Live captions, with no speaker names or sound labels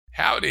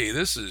Howdy,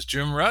 this is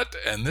Jim Rutt,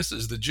 and this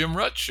is The Jim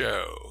Rutt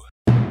Show.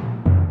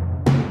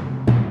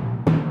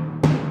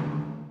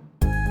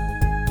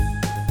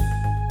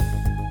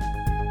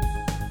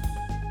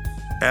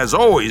 As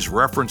always,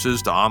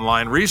 references to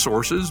online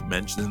resources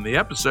mentioned in the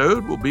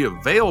episode will be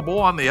available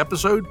on the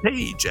episode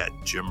page at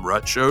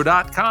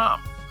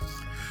jimruttshow.com.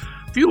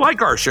 If you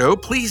like our show,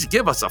 please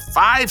give us a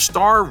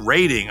 5-star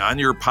rating on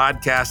your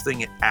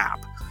podcasting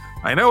app.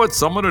 I know it's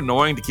somewhat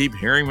annoying to keep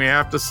hearing me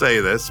have to say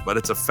this, but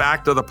it's a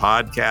fact of the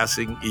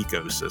podcasting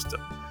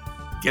ecosystem.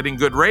 Getting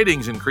good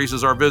ratings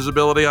increases our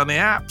visibility on the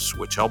apps,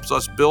 which helps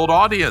us build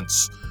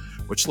audience,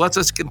 which lets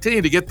us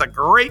continue to get the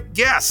great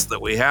guests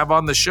that we have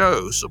on the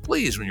show. So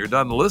please, when you're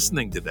done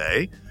listening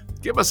today,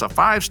 give us a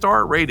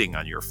 5-star rating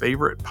on your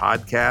favorite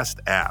podcast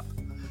app.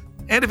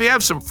 And if you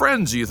have some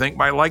friends you think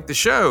might like the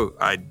show,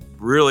 I'd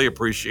really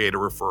appreciate a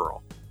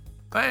referral.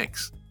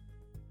 Thanks.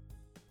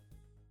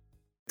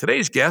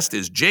 Today's guest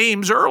is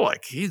James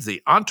Ehrlich. He's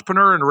the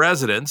entrepreneur in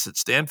residence at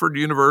Stanford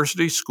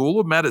University School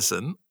of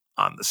Medicine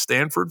on the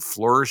Stanford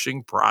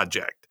Flourishing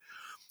Project.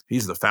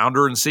 He's the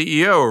founder and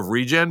CEO of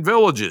ReGen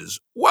Villages.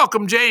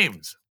 Welcome,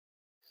 James.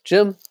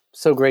 Jim,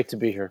 so great to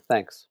be here.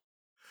 Thanks.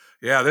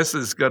 Yeah, this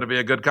is going to be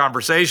a good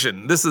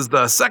conversation. This is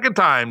the second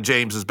time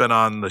James has been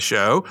on the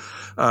show.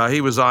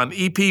 He was on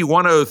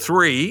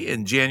EP103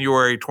 in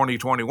January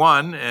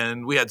 2021,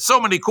 and we had so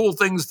many cool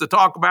things to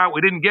talk about.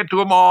 We didn't get to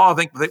them all. I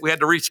think we had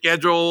to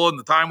reschedule, and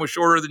the time was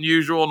shorter than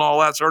usual and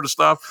all that sort of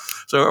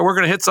stuff. So we're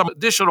going to hit some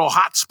additional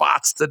hot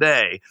spots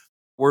today.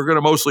 We're going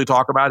to mostly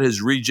talk about his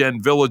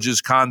ReGen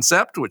Villages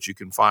concept, which you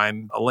can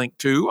find a link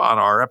to on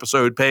our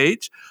episode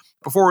page.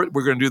 Before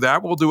we're going to do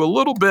that, we'll do a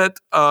little bit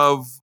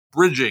of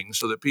bridging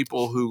so that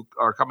people who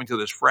are coming to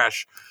this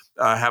fresh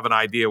have an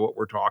idea what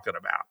we're talking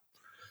about.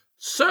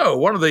 So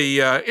one of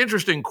the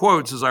interesting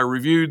quotes as I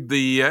reviewed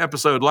the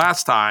episode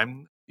last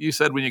time, you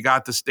said when you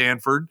got to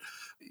Stanford,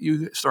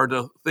 you started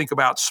to think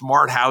about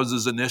smart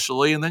houses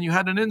initially, and then you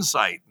had an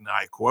insight, and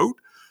I quote,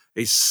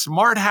 "A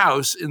smart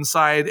house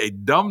inside a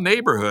dumb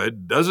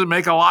neighborhood doesn't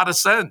make a lot of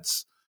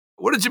sense."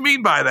 What did you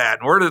mean by that,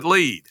 and where did it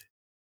lead?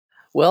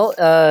 Well,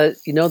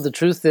 the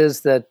truth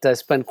is that I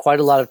spent quite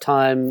a lot of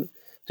time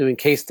doing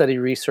case study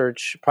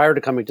research prior to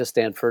coming to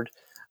Stanford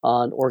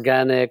on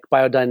organic,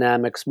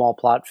 biodynamic, small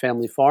plot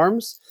family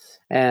farms.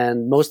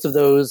 And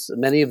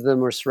many of them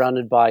were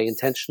surrounded by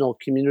intentional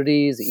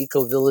communities,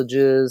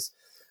 eco-villages,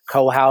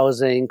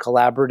 co-housing,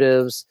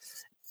 collaboratives.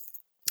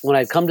 When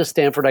I'd come to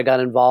Stanford, I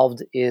got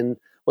involved in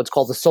what's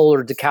called the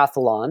Solar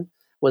Decathlon,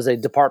 was a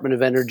Department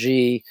of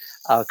Energy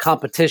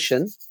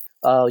competition.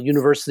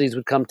 Universities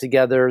would come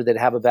together. They'd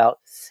have about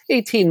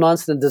 18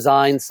 months in the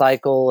design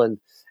cycle and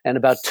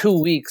about 2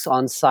 weeks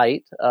on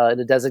site in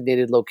a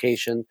designated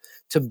location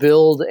to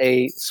build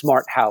a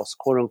smart house,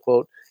 quote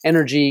unquote,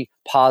 energy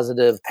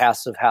positive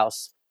passive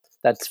house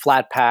that's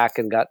flat pack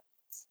and got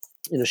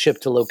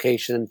shipped to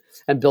location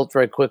and built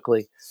very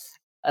quickly.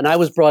 And I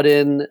was brought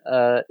in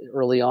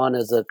early on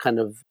as a kind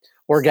of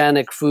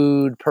organic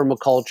food,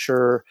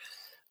 permaculture,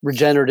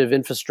 regenerative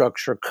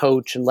infrastructure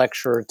coach and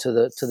lecturer to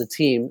the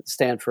team at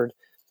Stanford.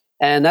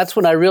 And that's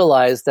when I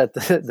realized that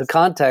the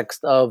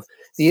context of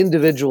the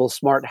individual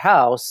smart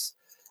house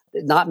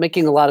not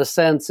making a lot of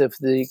sense if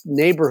the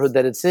neighborhood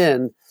that it's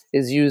in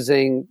is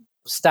using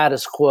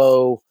status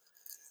quo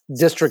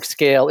district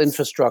scale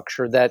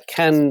infrastructure that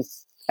can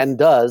and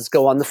does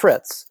go on the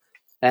fritz.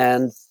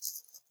 And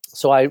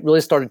so I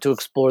really started to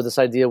explore this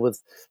idea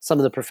with some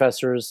of the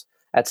professors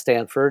at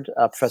Stanford,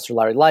 Professor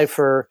Larry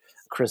Leifer,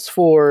 Chris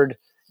Ford,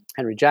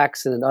 Henry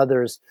Jackson, and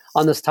others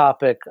on this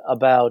topic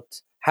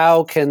about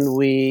how can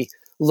we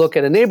look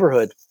at a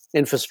neighborhood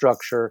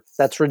infrastructure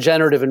that's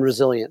regenerative and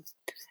resilient.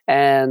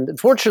 And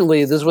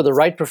unfortunately, these were the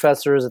right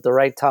professors at the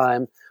right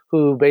time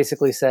who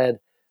basically said,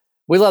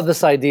 we love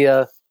this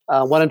idea.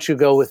 Why don't you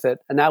go with it?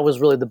 And that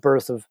was really the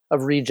birth of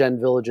ReGen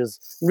Villages.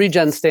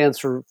 ReGen stands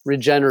for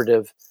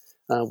regenerative,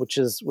 which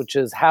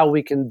is how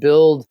we can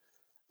build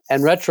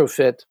and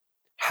retrofit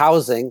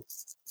housing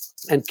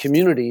and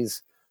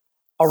communities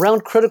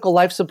around critical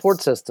life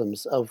support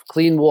systems of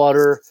clean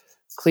water,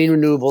 clean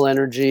renewable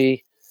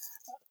energy,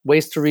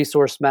 waste to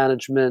resource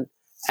management,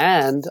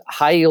 and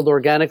high yield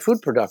organic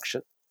food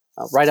production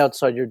right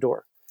outside your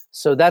door.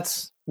 So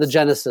that's the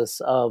genesis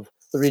of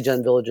the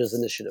ReGen Villages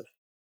initiative.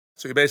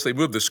 So you basically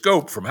move the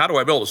scope from how do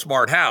I build a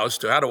smart house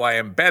to how do I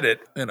embed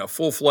it in a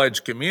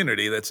full-fledged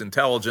community that's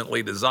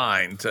intelligently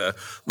designed to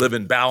live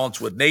in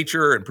balance with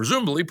nature and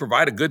presumably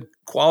provide a good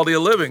quality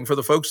of living for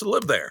the folks that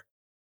live there.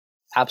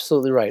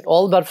 Absolutely right.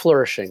 All about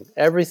flourishing.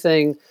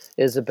 Everything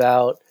is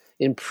about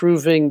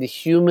improving the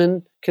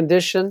human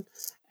condition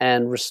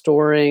and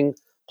restoring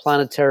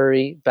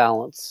planetary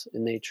balance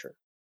in nature.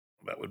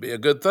 That would be a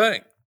good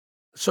thing.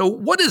 So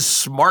what is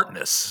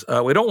smartness?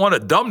 We don't want a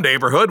dumb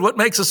neighborhood. What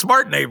makes a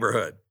smart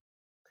neighborhood?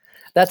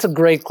 That's a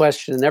great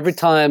question. And every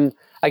time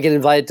I get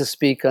invited to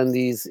speak on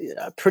these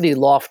pretty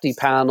lofty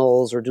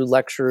panels or do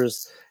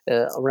lectures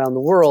around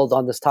the world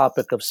on this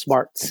topic of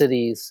smart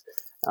cities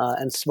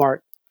and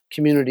smart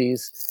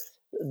communities,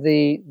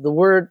 the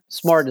word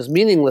smart is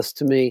meaningless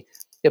to me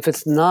if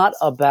it's not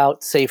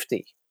about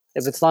safety,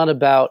 if it's not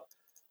about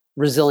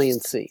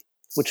resiliency,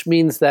 which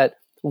means that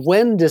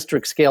when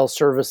district scale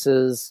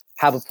services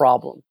have a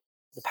problem,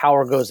 the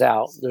power goes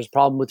out, there's a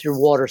problem with your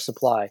water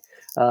supply,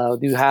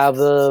 you have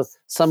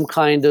some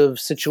kind of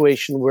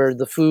situation where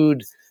the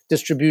food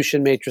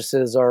distribution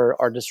matrices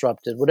are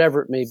disrupted,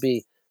 whatever it may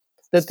be,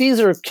 that these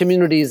are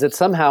communities that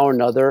somehow or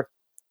another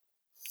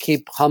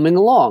keep humming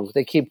along.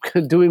 They keep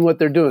doing what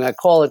they're doing. I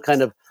call it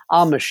kind of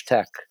Amish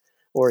tech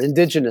or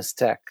indigenous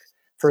tech,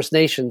 First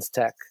Nations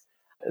tech,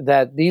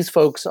 that these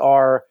folks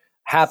are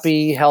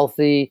happy,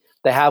 healthy,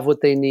 they have what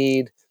they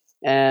need,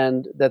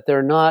 and that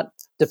they're not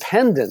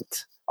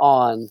dependent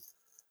on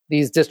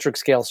these district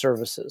scale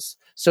services.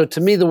 So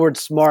to me, the word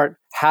smart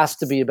has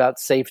to be about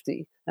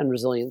safety and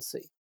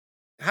resiliency.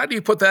 How do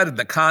you put that in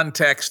the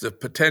context of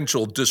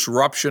potential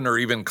disruption or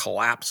even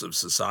collapse of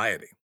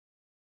society?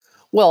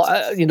 Well,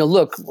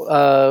 look,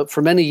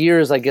 for many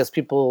years, I guess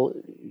people,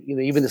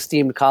 even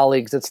esteemed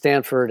colleagues at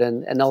Stanford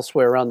and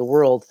elsewhere around the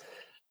world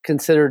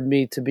considered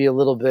me to be a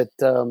little bit,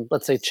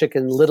 let's say,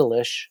 Chicken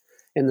Little-ish,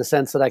 in the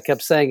sense that I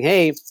kept saying,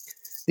 hey,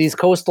 these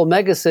coastal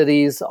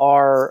megacities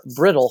are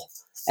brittle.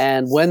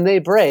 And when they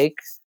break,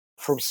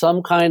 for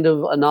some kind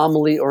of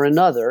anomaly or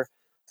another,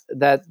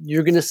 that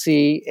you're going to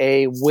see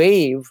a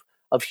wave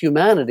of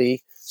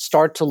humanity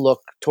start to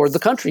look toward the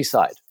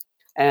countryside.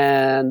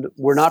 And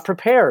we're not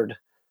prepared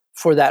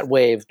for that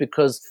wave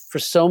because for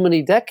so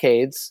many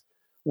decades,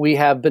 we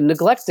have been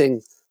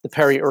neglecting the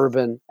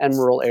peri-urban and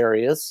rural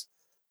areas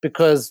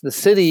because the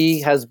city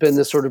has been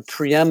this sort of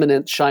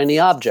preeminent shiny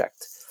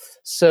object.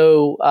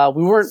 So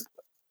we weren't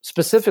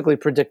specifically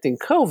predicting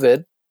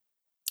COVID,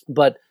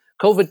 but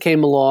COVID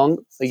came along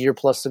a year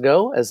plus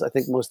ago, as I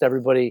think most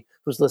everybody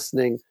who's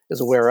listening is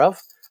aware of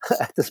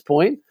at this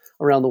point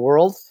around the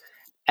world.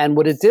 And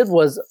what it did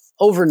was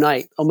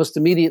overnight, almost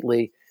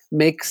immediately,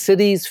 make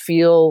cities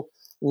feel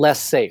less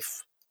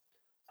safe.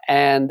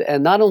 And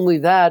not only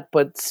that,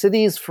 but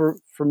cities for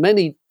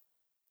many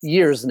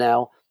years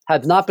now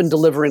have not been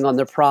delivering on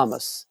their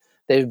promise.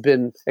 They've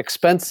been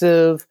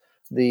expensive.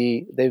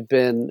 They've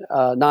been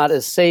not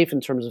as safe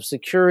in terms of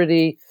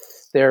security.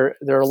 There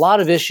are a lot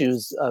of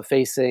issues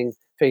facing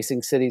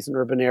cities and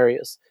urban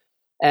areas.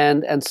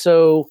 And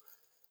so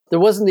there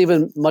wasn't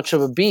even much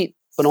of a beat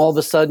when all of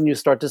a sudden you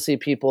start to see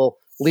people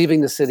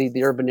leaving the city,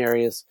 the urban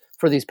areas,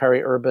 for these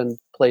peri-urban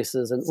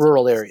places and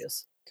rural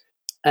areas.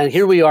 And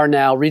here we are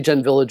now,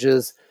 ReGen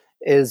Villages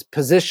is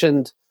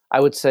positioned, I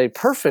would say,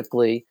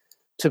 perfectly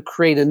to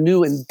create a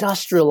new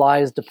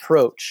industrialized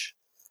approach.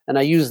 And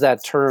I use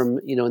that term,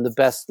 in the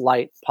best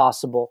light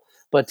possible,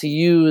 but to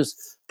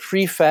use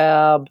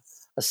prefab,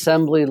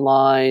 assembly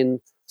line,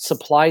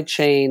 supply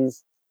chain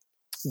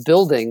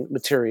building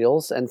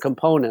materials and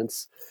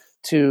components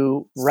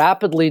to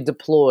rapidly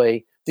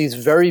deploy these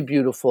very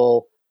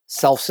beautiful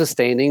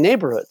self-sustaining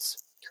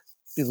neighborhoods.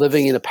 You're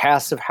living in a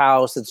passive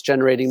house that's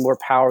generating more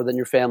power than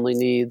your family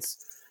needs.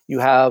 You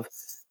have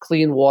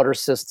clean water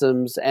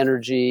systems,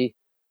 energy,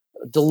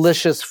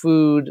 delicious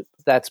food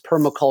that's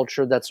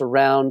permaculture that's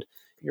around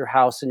your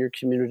house and your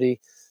community.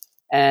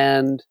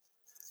 And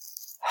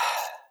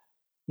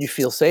you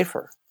feel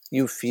safer.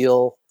 You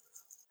feel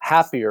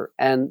happier.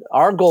 And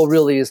our goal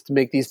really is to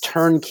make these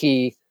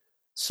turnkey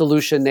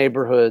solution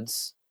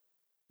neighborhoods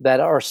that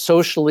are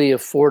socially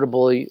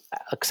affordably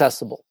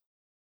accessible.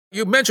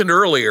 You mentioned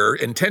earlier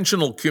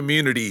intentional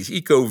communities,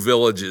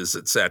 eco-villages,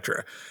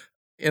 etc.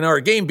 In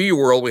our Game B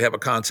world, we have a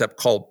concept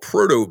called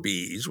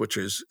proto-Bs, which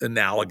is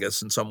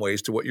analogous in some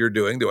ways to what you're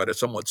doing, though at a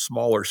somewhat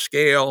smaller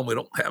scale, and we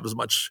don't have as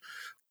much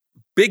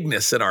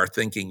bigness in our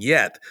thinking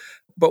yet.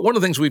 But one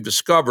of the things we've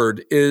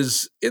discovered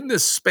is in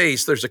this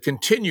space, there's a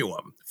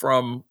continuum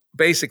from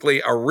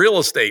basically a real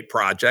estate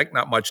project,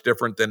 not much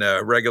different than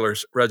a regular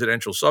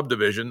residential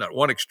subdivision at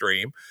one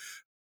extreme.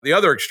 The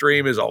other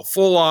extreme is a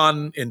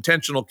full-on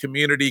intentional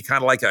community,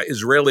 kind of like an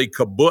Israeli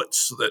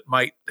kibbutz that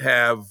might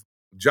have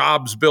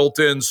jobs built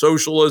in,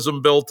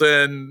 socialism built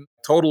in,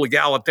 total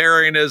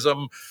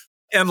egalitarianism,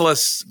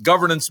 endless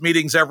governance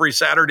meetings every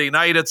Saturday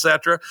night, et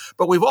cetera.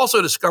 But we've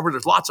also discovered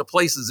there's lots of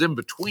places in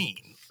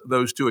between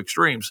those two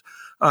extremes.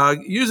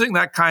 Using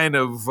that kind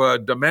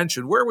of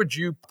dimension, where would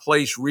you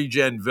place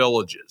ReGen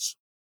Villages?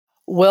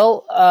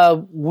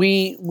 Well,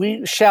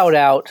 we shout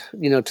out,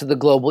 to the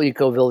global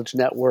Eco Village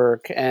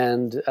network,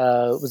 and it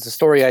was a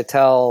story I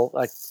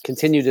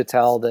continue to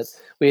tell, that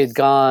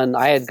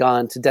I had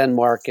gone to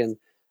Denmark in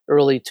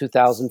early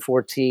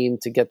 2014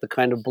 to get the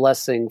kind of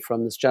blessing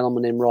from this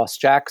gentleman named Ross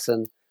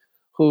Jackson,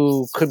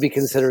 who could be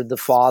considered the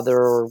father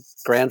or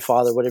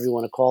grandfather, whatever you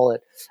want to call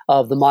it,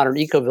 of the modern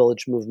Eco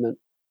Village movement.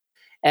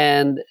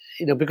 And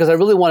because I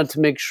really wanted to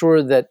make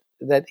sure that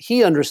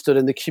he understood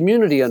and the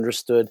community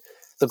understood,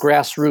 the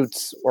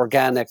grassroots,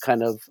 organic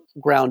kind of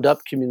ground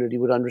up community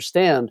would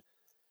understand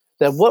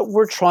that what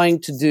we're trying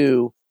to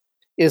do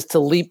is to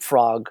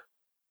leapfrog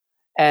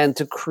and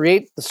to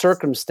create the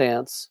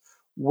circumstance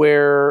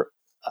where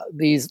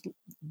these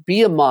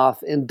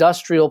behemoth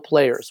industrial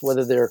players,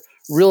 whether they're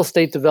real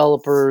estate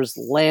developers,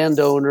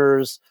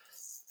 landowners,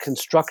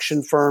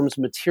 construction firms,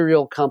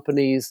 material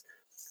companies,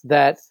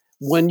 that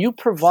when you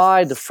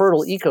provide a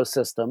fertile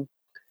ecosystem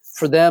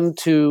for them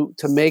to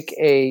make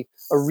a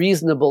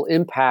reasonable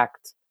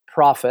impact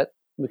profit,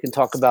 we can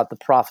talk about the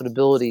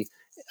profitability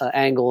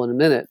angle in a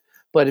minute,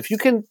 but if you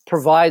can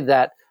provide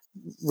that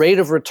rate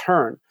of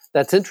return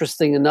that's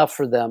interesting enough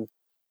for them,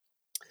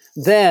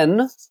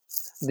 then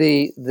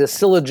the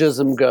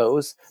syllogism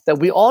goes that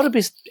we ought to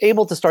be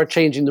able to start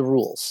changing the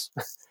rules.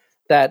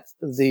 That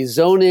the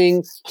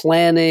zoning,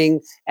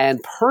 planning,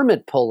 and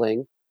permit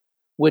pulling,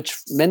 which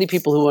many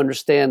people who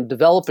understand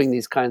developing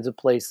these kinds of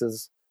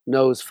places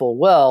knows full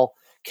well,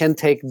 can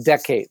take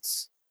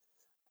decades.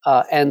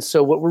 And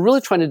so what we're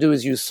really trying to do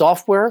is use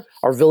software,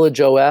 our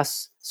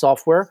VillageOS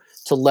software,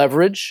 to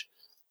leverage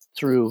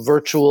through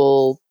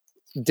virtual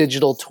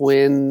digital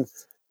twin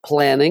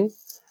planning,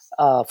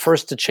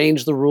 first to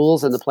change the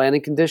rules and the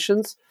planning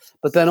conditions,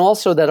 but then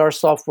also that our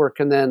software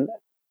can then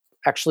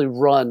actually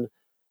run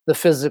the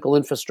physical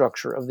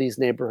infrastructure of these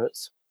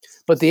neighborhoods.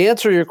 But the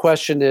answer to your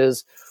question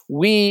is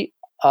we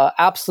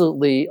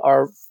absolutely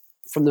are,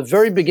 from the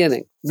very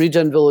beginning,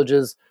 ReGen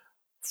Villages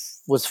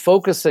was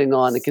focusing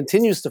on and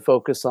continues to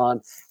focus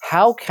on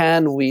how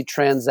can we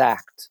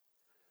transact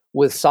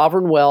with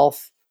sovereign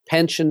wealth,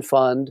 pension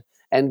fund,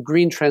 and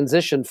green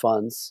transition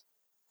funds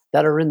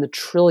that are in the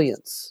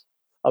trillions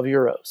of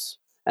euros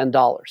and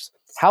dollars.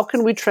 How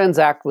can we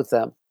transact with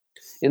them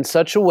in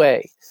such a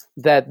way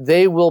that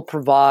they will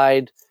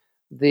provide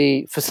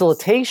the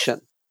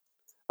facilitation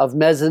of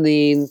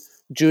mezzanine,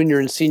 junior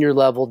and senior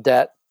level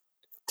debt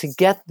to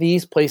get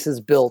these places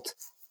built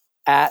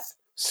at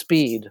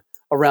speed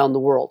around the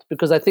world?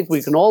 Because I think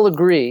we can all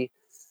agree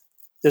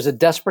there's a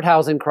desperate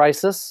housing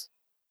crisis.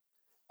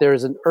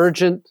 There's an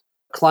urgent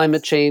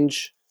climate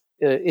change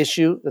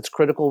issue that's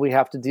critical we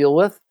have to deal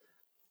with.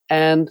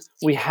 And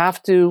we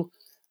have to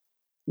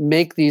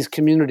make these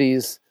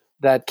communities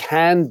that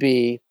can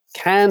be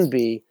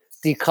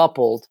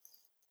decoupled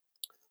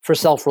for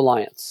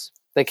self-reliance.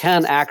 They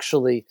can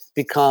actually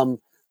become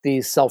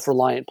these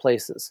self-reliant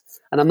places.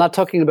 And I'm not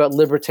talking about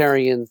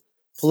libertarian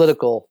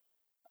political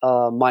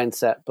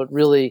mindset, but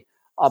really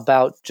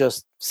about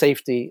just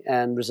safety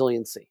and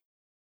resiliency.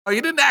 Oh,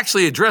 you didn't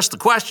actually address the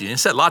question. You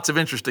said lots of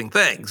interesting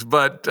things,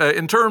 but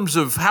in terms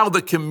of how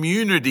the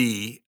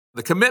community,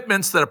 the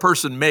commitments that a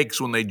person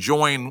makes when they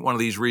join one of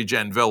these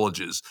ReGen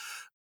villages,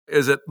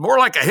 is it more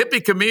like a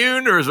hippie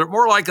commune, or is it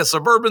more like a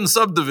suburban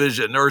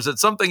subdivision, or is it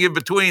something in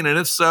between? And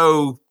if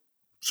so,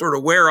 sort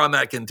of where on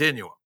that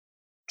continuum?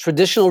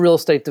 Traditional real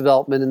estate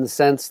development, in the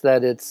sense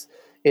that it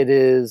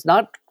is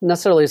not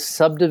necessarily a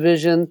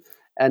subdivision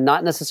and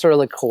not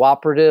necessarily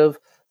cooperative,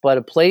 but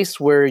a place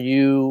where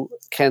you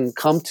can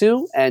come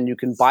to and you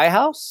can buy a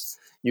house,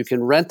 you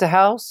can rent a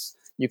house,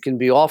 you can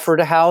be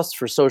offered a house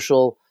for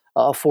social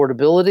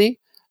affordability,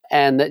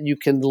 and that you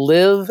can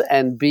live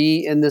and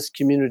be in this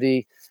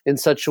community in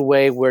such a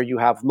way where you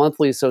have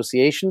monthly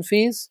association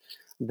fees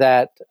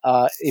that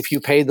if you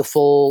pay the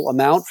full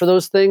amount for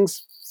those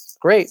things,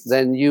 great,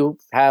 then you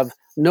have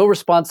no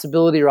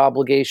responsibility or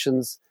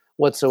obligations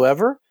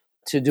whatsoever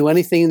to do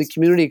anything in the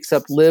community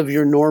except live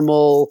your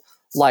normal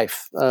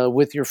life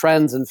with your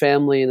friends and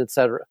family and et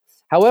cetera.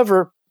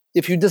 However,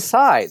 if you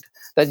decide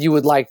that you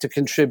would like to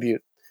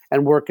contribute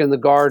and work in the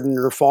garden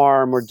or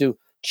farm or do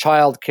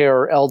childcare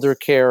or elder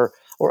care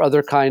or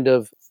other kind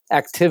of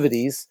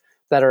activities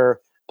that are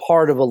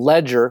part of a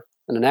ledger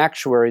and an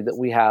actuary that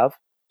we have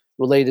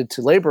related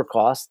to labor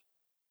costs,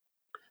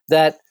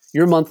 that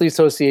your monthly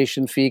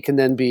association fee can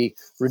then be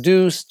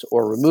reduced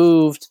or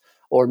removed,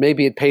 or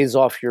maybe it pays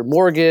off your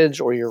mortgage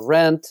or your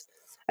rent.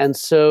 And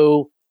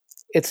so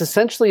it's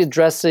essentially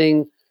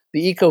addressing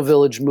the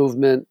eco-village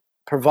movement,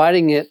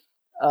 providing it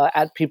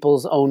at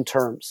people's own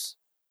terms.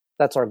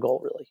 That's our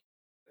goal, really.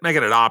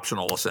 Making it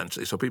optional,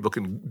 essentially, so people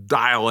can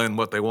dial in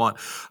what they want.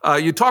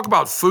 You talk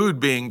about food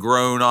being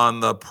grown on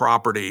the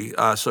property,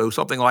 so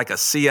something like a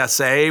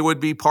CSA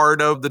would be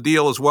part of the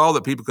deal as well,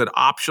 that people could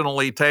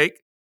optionally take?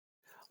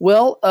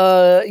 Well,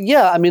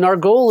 yeah. I mean, our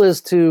goal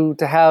is to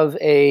have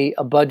a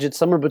budget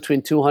somewhere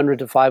between $200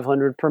 to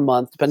 $500 per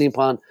month, depending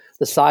upon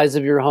the size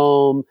of your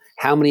home,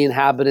 how many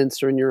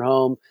inhabitants are in your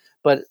home,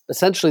 but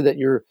essentially that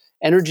your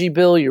energy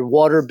bill, your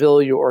water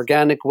bill, your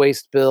organic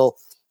waste bill,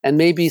 and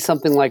maybe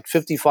something like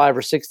 55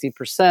 or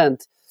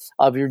 60%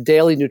 of your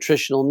daily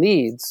nutritional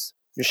needs,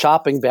 your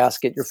shopping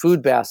basket, your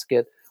food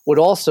basket, would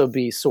also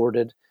be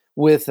sorted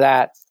with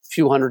that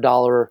few $100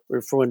 or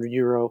 400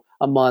 euro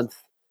a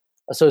month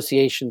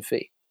association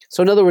fee.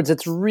 So in other words,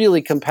 it's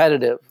really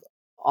competitive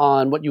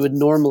on what you would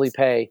normally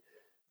pay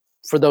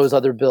for those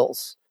other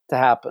bills to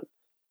happen.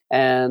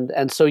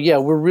 And so, yeah,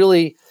 we're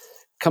really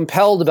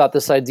compelled about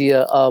this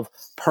idea of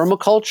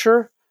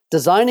permaculture,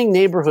 designing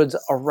neighborhoods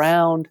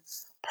around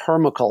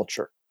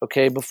permaculture.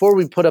 Okay, before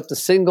we put up the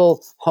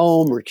single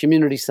home or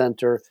community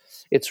center,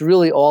 it's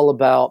really all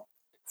about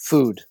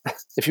food.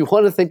 If you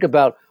want to think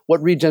about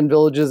what ReGen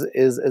Villages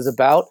is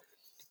about,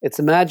 it's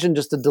imagine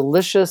just a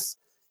delicious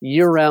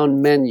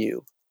year-round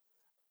menu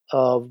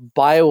of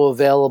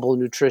bioavailable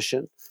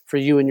nutrition for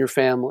you and your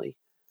family,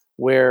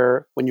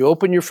 where when you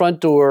open your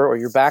front door or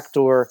your back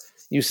door,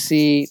 you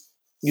see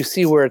you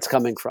see where it's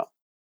coming from.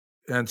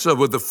 And so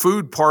would the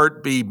food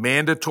part be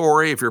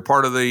mandatory if you're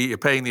part of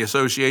paying the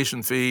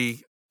association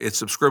fee? Its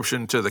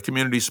subscription to the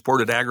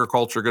community-supported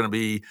agriculture going to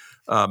be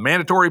a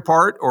mandatory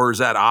part, or is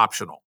that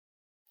optional?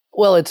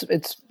 Well,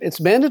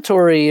 it's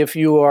mandatory if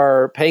you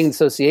are paying the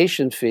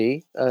association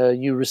fee.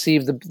 You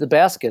receive the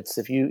baskets.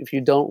 If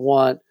you don't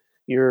want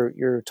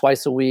your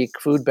twice a week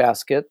food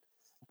basket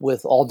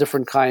with all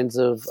different kinds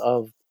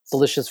of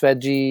delicious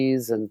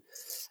veggies and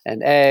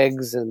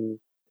eggs and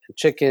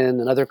chicken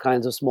and other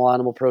kinds of small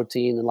animal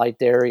protein and light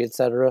dairy,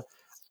 etc.,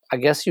 I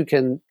guess you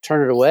can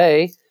turn it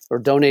away or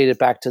donate it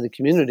back to the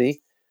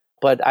community.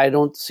 But I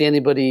don't see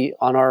anybody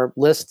on our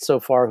list so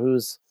far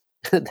who's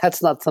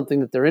that's not something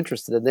that they're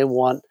interested in.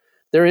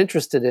 They're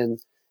interested in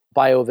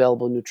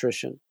bioavailable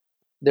nutrition.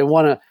 They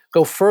want to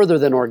go further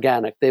than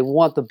organic. They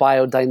want the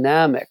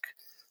biodynamic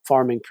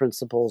farming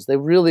principles. They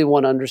really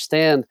want to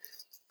understand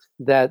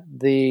that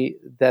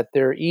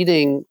they're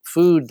eating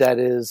food that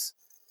is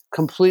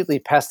completely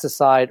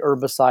pesticide,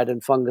 herbicide,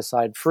 and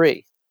fungicide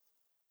free.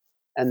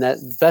 And that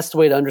the best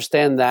way to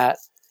understand that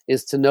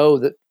is to know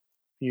that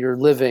you're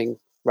living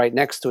right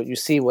next to it. You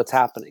see what's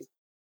happening.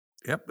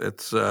 Yep,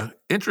 it's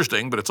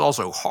interesting, but it's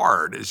also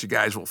hard, as you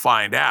guys will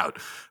find out.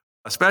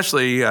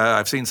 Especially,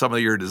 I've seen some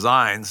of your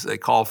designs. They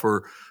call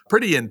for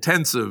pretty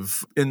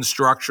intensive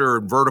in-structure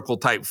and vertical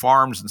type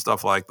farms and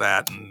stuff like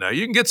that. And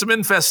you can get some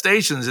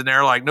infestations in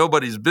there like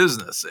nobody's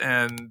business.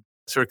 And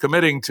so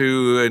committing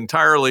to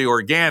entirely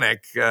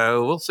organic,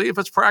 we'll see if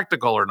it's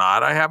practical or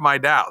not. I have my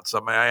doubts. I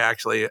mean, I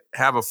actually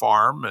have a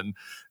farm and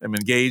am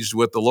engaged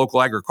with the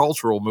local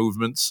agricultural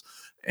movements.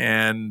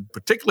 And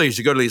particularly as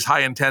you go to these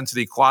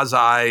high-intensity,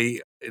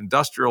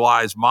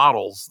 quasi-industrialized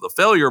models, the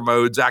failure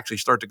modes actually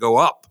start to go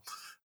up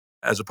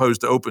as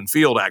opposed to open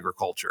field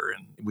agriculture.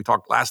 And we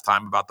talked last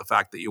time about the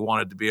fact that you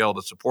wanted to be able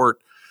to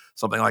support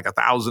something like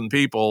 1,000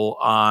 people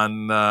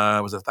on,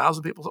 was it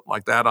 1,000 people, something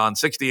like that, on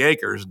 60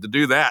 acres. To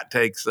do that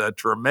takes a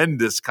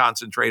tremendous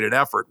concentrated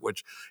effort,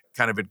 which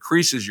kind of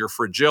increases your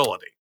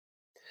fragility.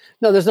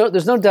 No,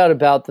 there's no doubt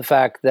about the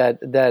fact that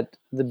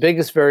the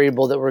biggest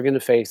variable that we're going to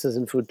face is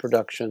in food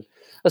production,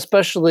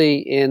 especially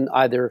in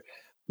either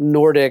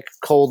Nordic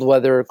cold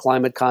weather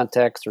climate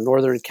context or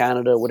northern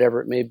Canada,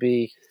 whatever it may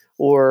be,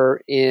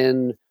 or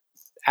in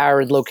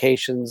arid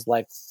locations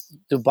like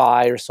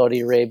Dubai or Saudi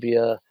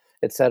Arabia,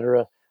 et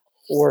cetera,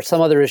 or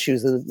some other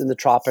issues in the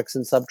tropics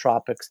and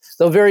subtropics.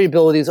 Though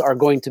variabilities are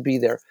going to be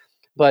there.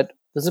 But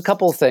there's a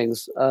couple of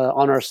things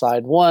on our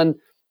side. One,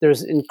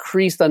 there's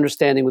increased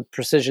understanding with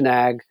precision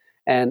ag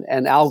and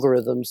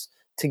algorithms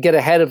to get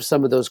ahead of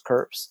some of those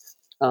curves.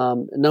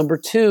 Number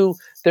two,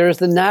 there's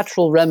the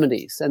natural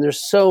remedies. And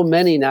there's so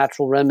many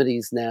natural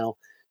remedies now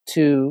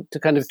to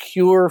kind of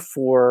cure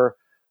for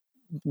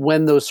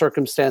when those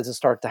circumstances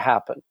start to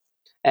happen.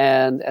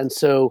 And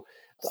so,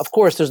 of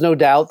course, there's no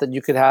doubt that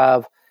you could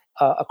have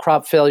a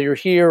crop failure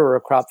here or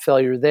a crop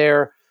failure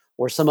there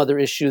or some other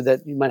issue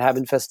that you might have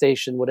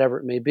infestation, whatever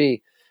it may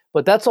be.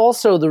 But that's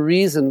also the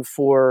reason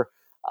for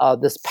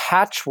this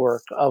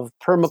patchwork of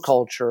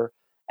permaculture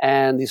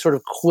and these sort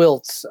of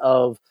quilts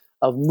of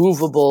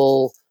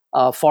movable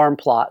farm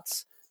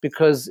plots.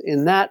 Because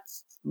in that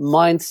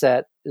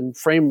mindset and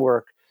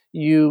framework,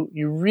 you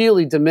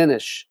really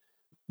diminish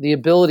the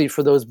ability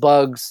for those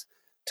bugs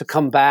to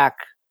come back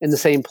in the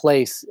same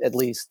place, at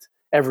least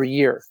every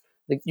year.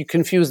 You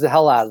confuse the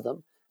hell out of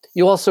them.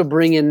 You also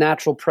bring in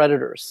natural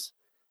predators.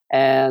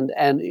 And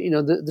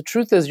the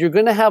truth is you're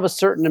going to have a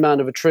certain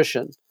amount of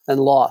attrition and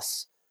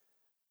loss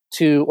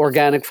to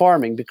organic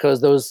farming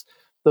because those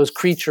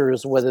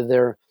creatures, whether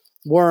they're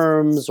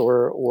worms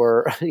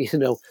or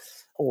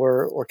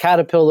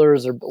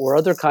caterpillars or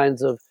other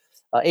kinds of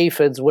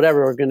aphids,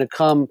 whatever, are going to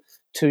come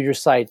to your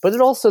site. But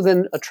it also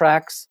then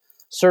attracts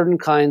certain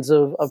kinds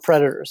of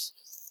predators.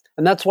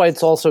 And that's why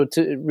it's also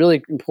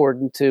really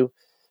important to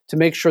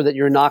make sure that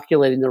you're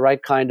inoculating the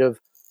right kind of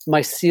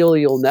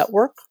mycelial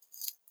network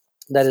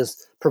that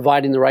is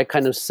providing the right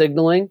kind of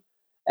signaling.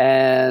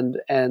 And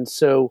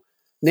so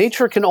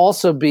nature can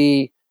also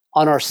be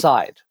on our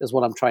side, is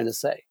what I'm trying to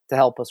say, to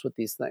help us with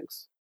these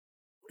things.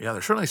 Yeah,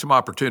 there's certainly some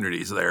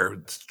opportunities there.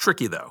 It's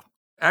tricky, though.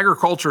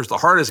 Agriculture is the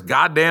hardest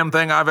goddamn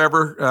thing I've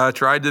ever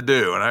tried to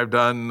do. And I've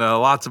done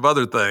lots of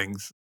other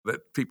things that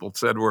people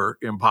said were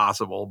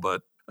impossible.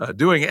 But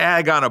doing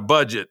ag on a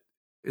budget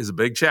is a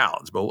big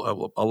challenge. But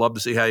I'll love to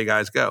see how you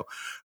guys go.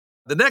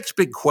 The next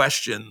big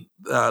question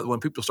when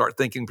people start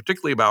thinking,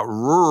 particularly about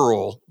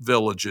rural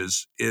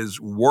villages,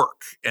 is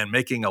work and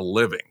making a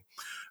living.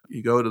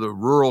 You go to the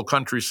rural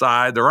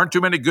countryside, there aren't too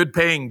many good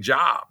paying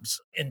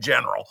jobs in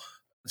general.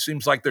 It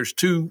seems like there's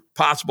two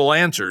possible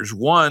answers.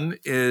 One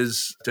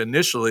is to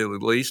initially,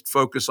 at least,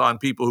 focus on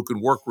people who can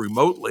work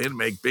remotely and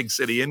make big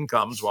city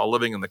incomes while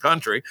living in the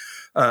country.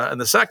 And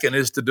the second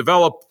is to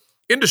develop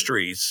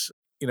industries,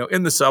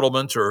 in the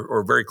settlements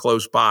or very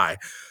close by.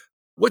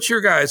 What's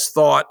your guys'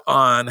 thought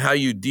on how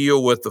you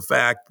deal with the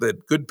fact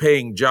that good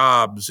paying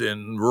jobs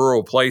in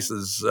rural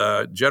places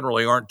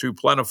generally aren't too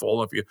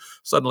plentiful? If you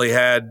suddenly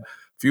had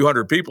few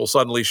hundred people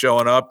suddenly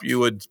showing up, you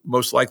would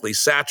most likely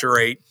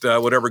saturate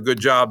whatever good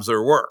jobs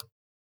there were.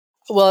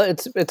 Well,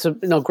 it's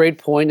a great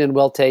point and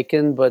well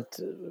taken. But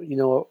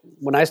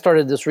when I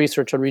started this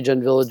research on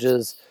ReGen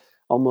Villages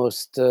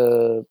almost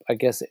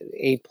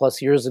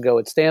 8+ years ago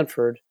at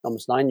Stanford,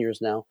 almost 9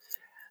 years now,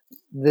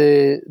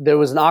 there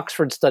was an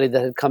Oxford study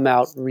that had come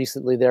out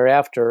recently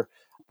thereafter,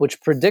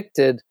 which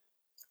predicted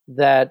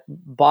that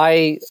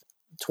by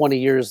 20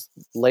 years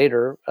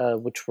later,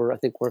 which I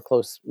think we're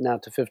close now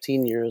to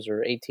 15 years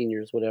or 18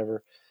 years,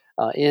 whatever,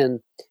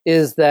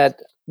 is that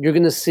you're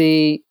going to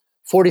see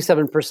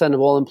 47% of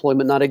all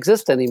employment not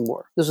exist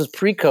anymore. This was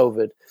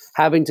pre-COVID,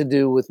 having to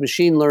do with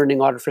machine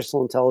learning,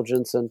 artificial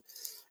intelligence,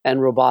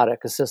 and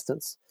robotic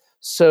assistance.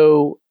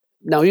 So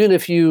now, even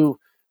if you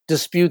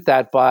dispute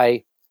that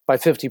by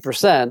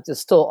 50%,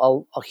 it's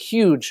still a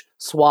huge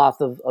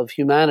swath of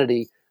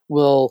humanity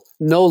will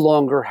no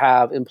longer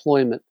have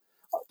employment.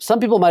 Some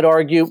people might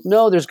argue,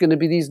 no, there's going to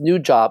be these new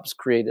jobs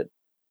created.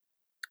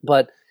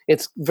 But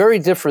it's very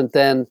different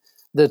than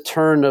the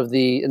turn of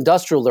the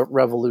Industrial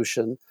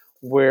Revolution,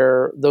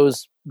 where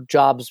those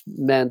jobs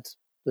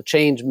the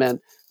change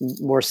meant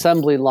more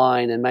assembly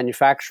line and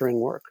manufacturing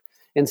work.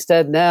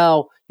 Instead,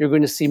 now you're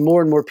going to see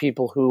more and more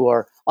people who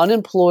are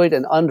unemployed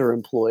and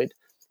underemployed.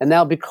 And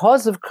now,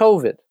 because of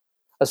COVID,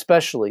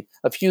 especially,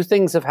 a few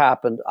things have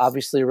happened,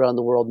 obviously, around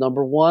the world.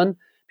 Number one,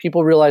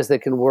 people realize they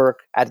can work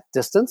at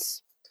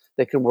distance.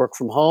 They can work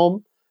from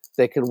home.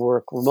 They can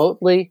work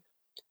remotely.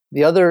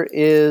 The other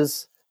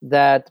is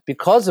that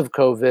because of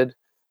COVID,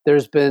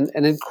 there's been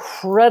an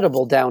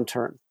incredible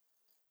downturn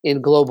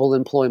in global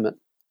employment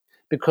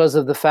because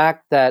of the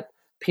fact that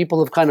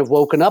people have kind of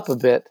woken up a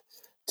bit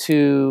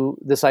to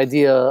this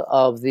idea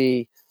of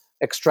the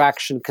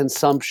extraction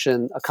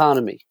consumption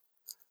economy,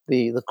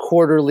 the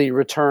quarterly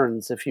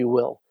returns, if you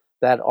will,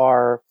 that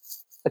are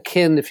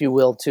akin, if you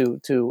will,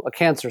 to a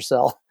cancer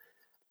cell.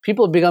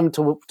 People have begun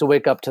to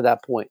wake up to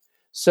that point.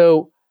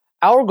 So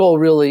our goal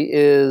really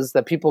is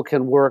that people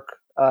can work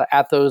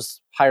at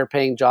those higher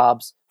paying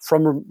jobs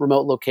from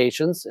remote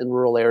locations in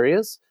rural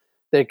areas.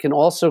 They can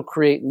also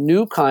create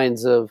new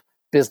kinds of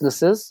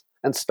businesses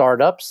and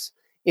startups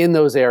in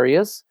those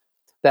areas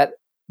that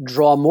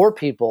draw more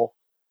people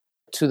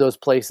to those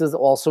places,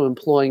 also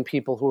employing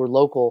people who are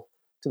local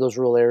to those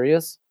rural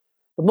areas.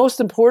 But most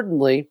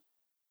importantly,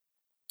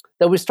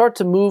 that we start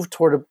to move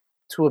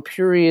to a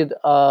period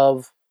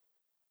of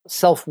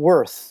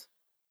self-worth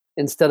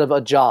instead of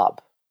a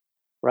job,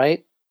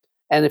 right?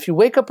 And if you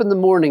wake up in the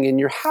morning and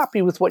you're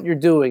happy with what you're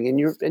doing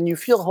and you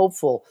feel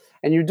hopeful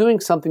and you're doing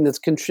something that's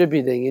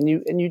contributing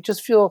and you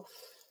just feel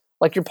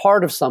like you're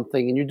part of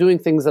something and you're doing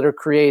things that are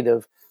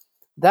creative,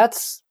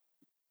 that's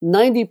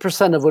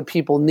 90% of what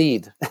people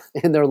need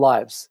in their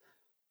lives.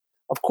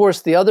 Of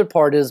course, the other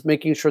part is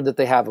making sure that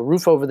they have a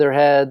roof over their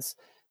heads,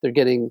 they're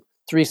getting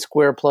 3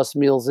 square plus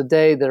meals a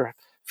day, they're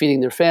feeding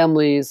their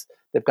families,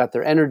 they've got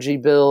their energy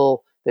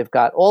bill, they've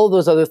got all of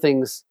those other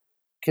things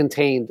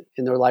contained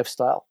in their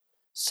lifestyle.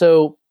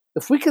 So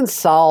if we can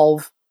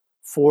solve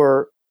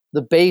for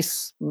the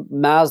base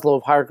Maslow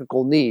of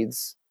hierarchical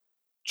needs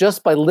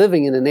just by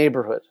living in a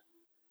neighborhood,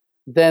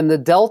 then the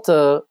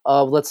delta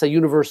of, let's say,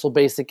 universal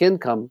basic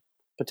income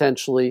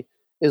potentially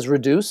is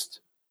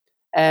reduced.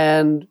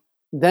 And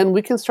then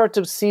we can start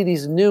to see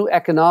these new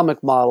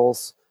economic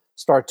models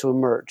start to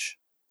emerge.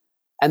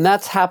 And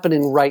that's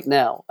happening right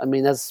now. I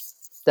mean, as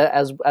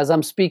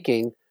I'm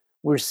speaking,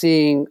 we're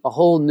seeing a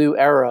whole new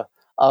era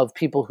of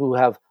people who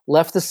have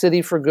left the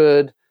city for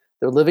good.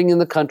 They're living in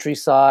the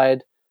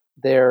countryside.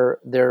 They're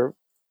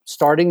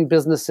starting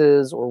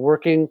businesses or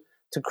working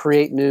to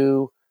create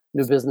new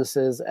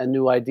businesses and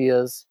new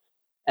ideas.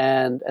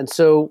 And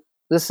so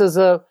this is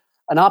an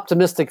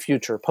optimistic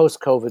future,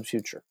 post-COVID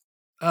future.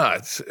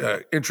 It's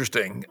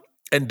interesting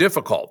and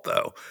difficult,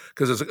 though,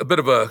 because it's a bit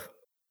of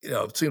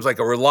it seems like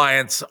a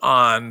reliance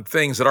on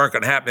things that aren't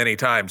going to happen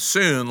anytime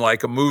soon,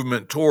 like a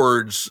movement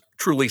towards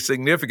truly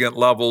significant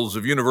levels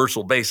of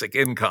universal basic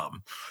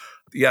income.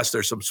 Yes,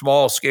 there's some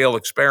small scale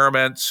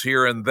experiments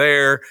here and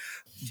there,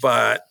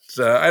 but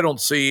I don't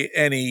see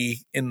any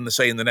in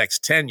the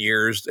next 10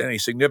 years, any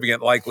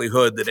significant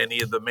likelihood that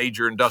any of the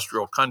major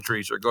industrial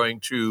countries are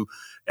going to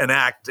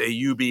enact a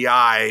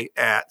UBI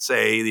at,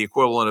 say, the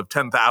equivalent of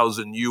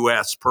 10,000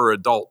 US per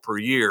adult per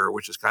year,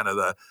 which is kind of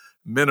the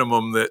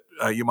minimum that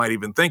you might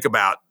even think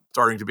about,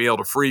 starting to be able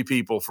to free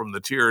people from the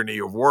tyranny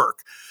of work.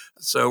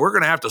 So we're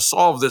going to have to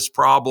solve this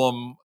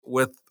problem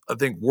with, I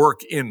think,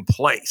 work in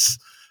place.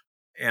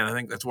 And I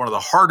think that's one of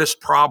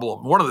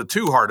the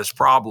 2 hardest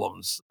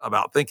problems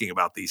about thinking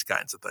about these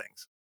kinds of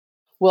things.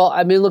 Well,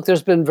 I mean, look,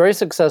 there's been very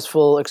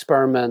successful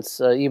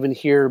experiments, even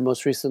here,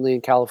 most recently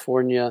in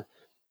California.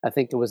 I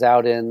think it was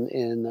out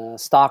in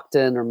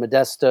Stockton or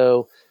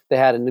Modesto. They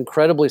had an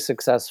incredibly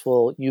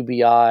successful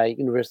UBI,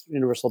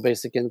 Universal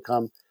Basic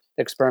Income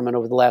experiment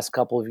over the last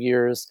couple of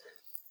years.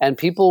 And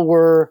people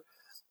were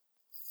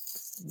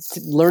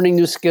learning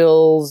new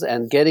skills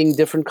and getting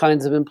different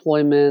kinds of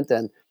employment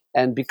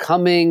and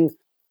becoming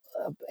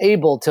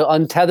able to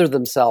untether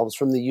themselves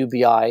from the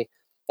UBI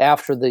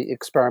after the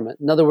experiment.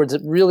 In other words,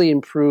 it really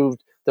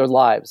improved their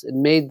lives. It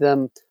made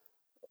them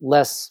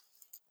less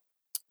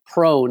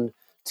prone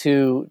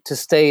to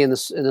stay in a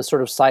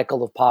sort of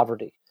cycle of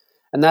poverty.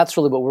 And that's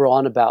really what we're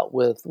on about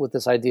with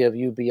this idea of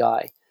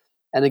UBI.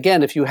 And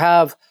again, if you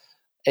have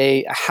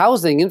a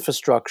housing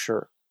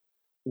infrastructure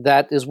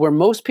that is where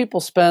most people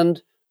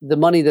spend the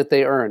money that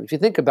they earn. If you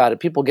think about it,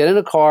 people get in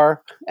a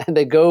car and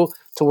they go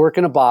to work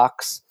in a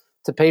box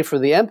to pay for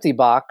the empty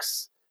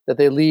box that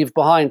they leave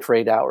behind for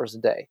 8 hours a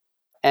day.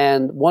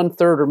 And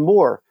 1/3 or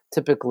more,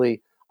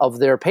 typically, of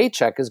their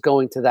paycheck is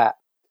going to that.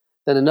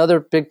 Then another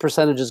big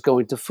percentage is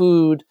going to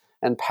food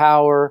and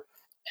power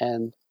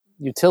and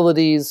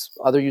utilities,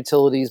 other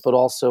utilities, but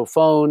also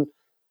phone.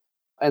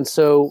 And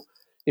so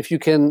if you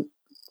can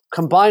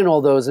combine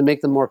all those and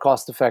make them more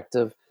cost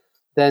effective,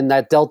 then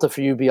that delta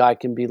for UBI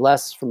can be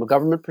less from a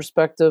government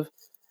perspective.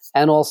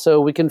 And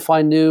also we can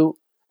find new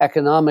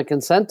economic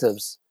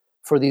incentives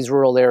for these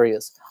rural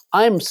areas.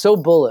 I'm so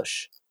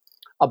bullish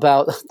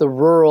about the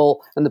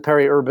rural and the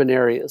peri-urban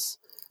areas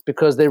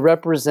because they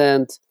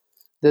represent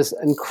this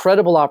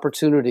incredible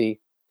opportunity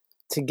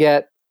to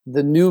get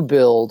the new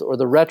build or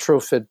the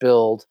retrofit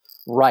build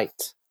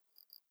right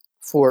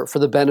for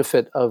the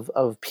benefit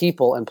of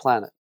people and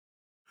planet.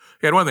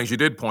 Yeah, and one of the things you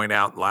did point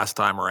out last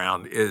time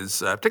around is,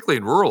 particularly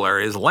in rural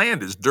areas,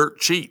 land is dirt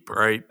cheap,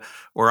 right?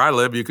 Where I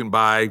live, you can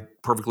buy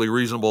perfectly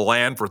reasonable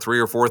land for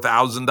 $3,000 or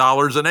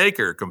 $4,000 an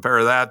acre.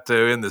 Compare that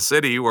to in the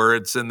city where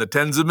it's in the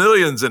tens of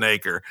millions an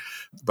acre.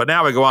 But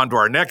now we go on to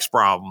our next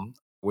problem,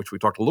 which we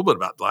talked a little bit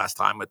about last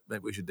time, but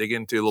maybe we should dig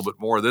into a little bit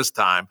more this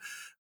time,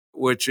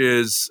 which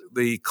is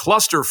the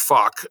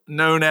clusterfuck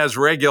known as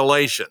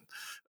regulation.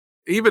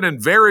 Even in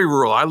very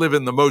rural, I live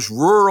in the most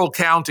rural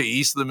county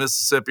east of the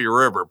Mississippi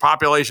River,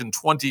 population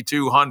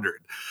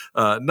 2,200.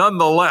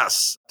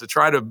 Nonetheless, to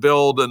try to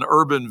build an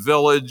urban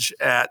village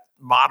at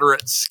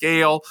moderate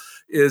scale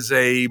is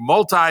a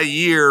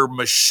multi-year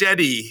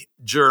machete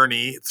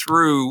journey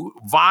through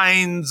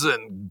vines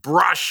and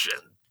brush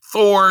and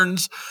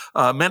thorns.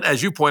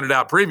 As you pointed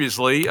out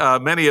previously,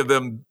 many of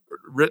them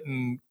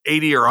written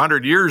 80 or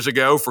 100 years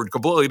ago for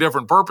completely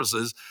different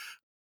purposes.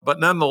 But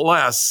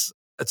nonetheless,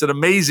 it's an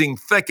amazing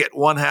thicket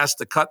one has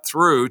to cut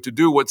through to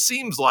do what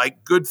seems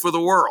like good for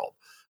the world.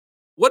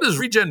 What is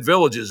ReGen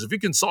Villages? If you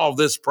can solve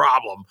this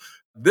problem,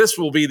 this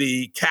will be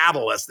the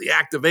catalyst, the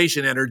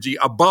activation energy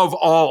above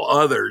all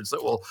others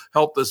that will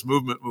help this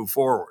movement move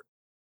forward.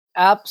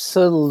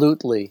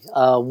 Absolutely.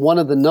 One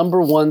of the number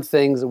one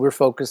things that we're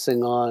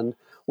focusing on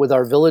with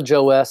our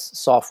VillageOS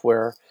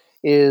software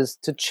is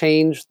to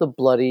change the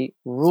bloody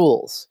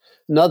rules.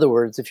 In other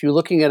words, if you're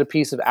looking at a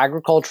piece of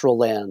agricultural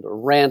land or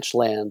ranch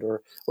land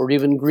or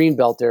even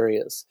greenbelt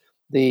areas,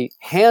 the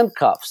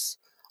handcuffs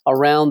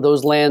around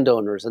those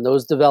landowners and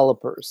those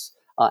developers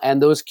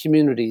and those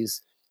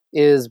communities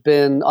has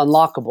been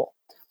unlockable.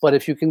 But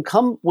if you can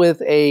come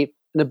with an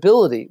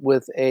ability,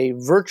 with a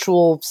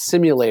virtual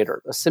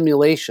simulator, a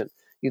simulation,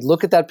 you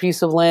look at that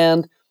piece of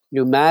land,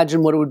 you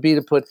imagine what it would be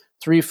to put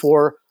 300,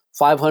 400,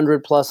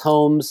 500 plus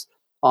homes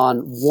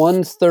on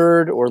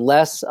 1/3 or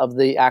less of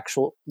the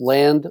actual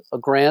land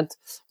grant,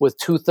 with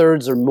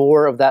 2/3 or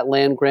more of that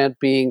land grant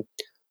being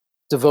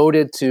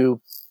devoted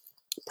to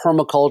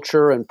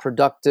permaculture and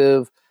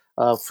productive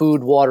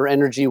food, water,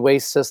 energy,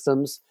 waste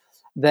systems,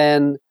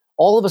 then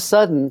all of a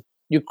sudden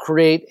you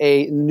create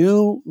a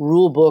new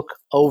rulebook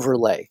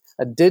overlay,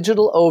 a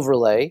digital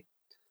overlay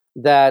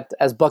that,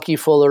 as Bucky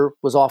Fuller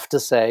was off to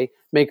say,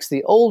 makes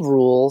the old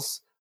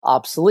rules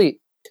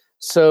obsolete.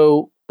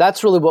 So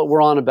that's really what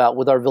we're on about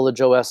with our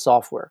VillageOS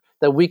software,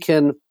 that we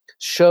can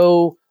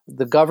show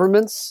the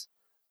governments,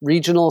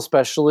 regional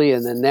especially,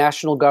 and the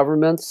national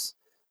governments,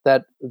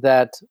 that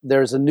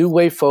there's a new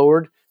way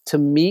forward to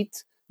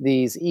meet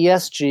these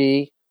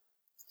ESG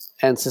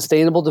and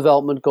Sustainable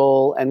Development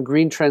Goal and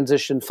green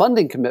transition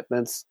funding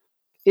commitments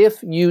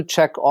if you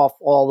check off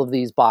all of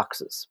these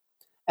boxes.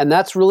 And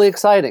that's really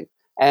exciting.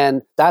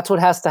 And that's what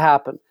has to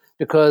happen,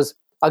 because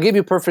I'll give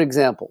you a perfect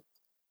example.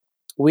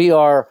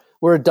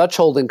 We're a Dutch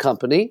holding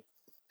company,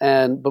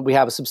 but we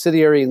have a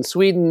subsidiary in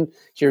Sweden,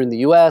 here in the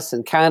US,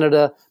 and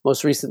Canada,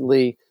 most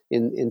recently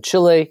in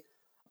Chile.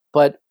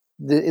 But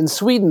in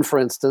Sweden, for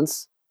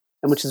instance,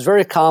 and which is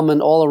very common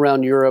all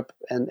around Europe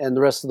and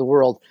the rest of the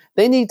world,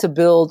 they need to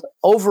build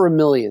over 1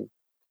 million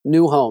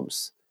new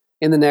homes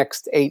in the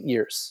next 8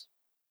 years.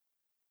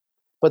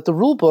 But the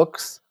rule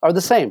books are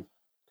the same,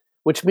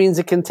 which means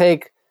it can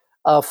take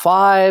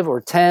 5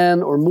 or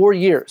 10 or more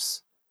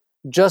years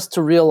just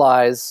to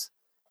realize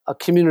a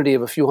community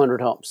of a few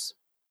hundred homes.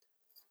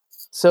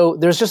 So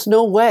there's just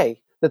no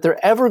way that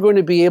they're ever going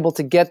to be able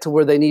to get to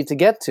where they need to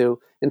get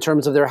to in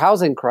terms of their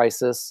housing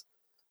crisis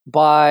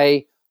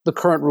by the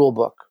current rule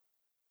book.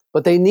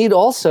 But they need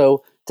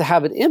also to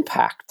have an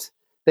impact.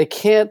 They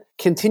can't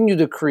continue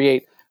to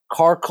create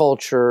car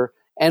culture,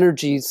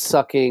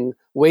 energy-sucking,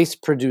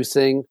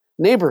 waste-producing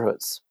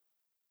neighborhoods,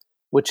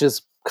 which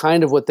is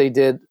kind of what they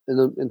did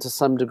to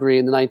some degree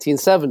in the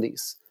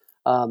 1970s.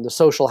 The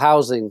social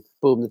housing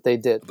boom that they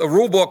did. The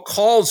rule book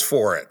calls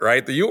for it,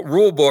 right? The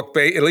rule book,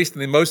 at least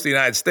in most of the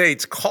United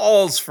States,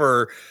 calls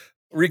for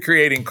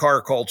recreating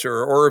car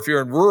culture. Or if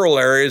you're in rural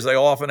areas, they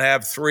often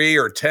have 3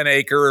 or 10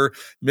 acre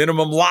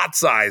minimum lot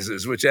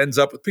sizes, which ends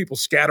up with people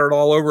scattered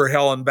all over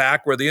hell and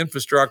back, where the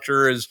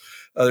infrastructure is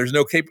there's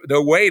no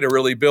way to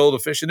really build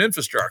efficient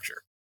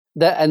infrastructure.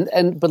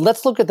 But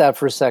let's look at that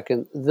for a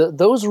second.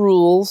 Those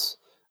rules,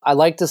 I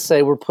like to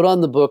say, were put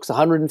on the books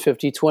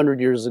 150, 200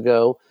 years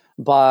ago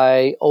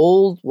by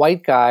old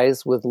white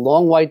guys with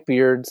long white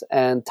beards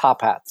and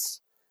top hats.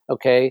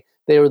 Okay,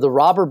 they were the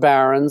robber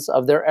barons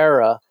of their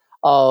era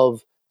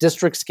of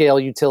district scale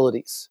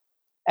utilities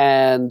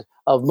and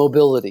of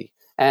mobility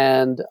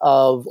and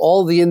of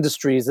all the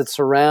industries that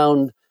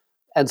surround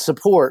and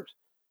support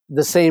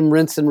the same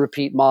rinse and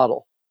repeat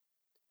model.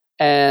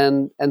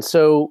 And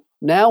so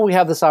now we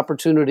have this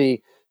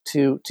opportunity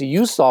to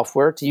use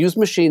software, to use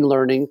machine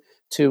learning,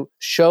 to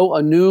show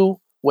a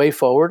new way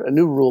forward, a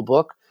new rule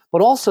book,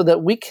 but also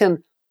that we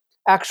can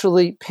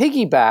actually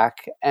piggyback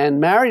and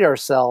marry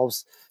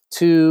ourselves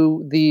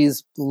to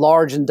these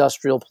large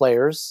industrial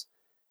players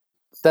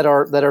that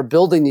are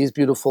building these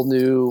beautiful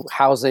new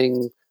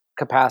housing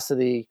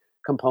capacity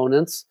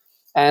components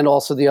and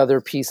also the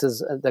other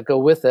pieces that go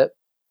with it,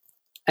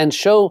 and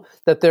show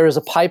that there is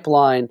a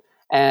pipeline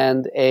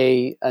and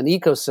an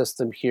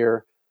ecosystem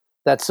here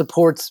that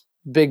supports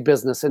big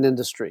business and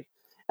industry.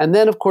 And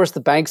then, of course, the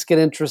banks get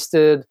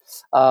interested.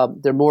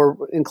 They're more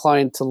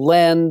inclined to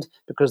lend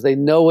because they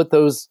know what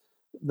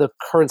the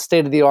current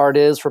state of the art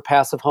is for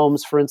passive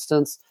homes, for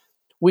instance.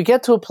 We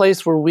get to a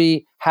place where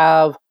we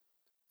have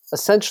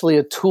essentially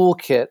a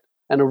toolkit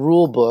and a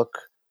rule book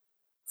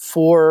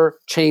for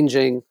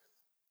changing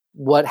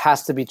what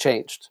has to be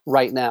changed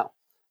right now.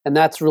 And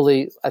that's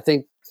really, I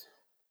think,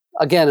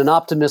 again, an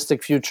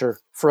optimistic future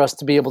for us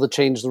to be able to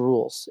change the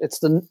rules. It's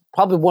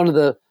probably one of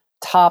the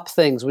top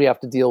things we have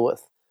to deal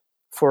with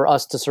for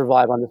us to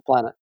survive on this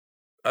planet.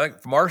 I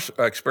think from our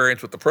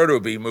experience with the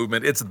Proto-B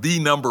movement, it's the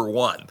number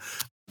one,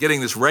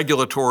 getting this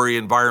regulatory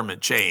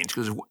environment change.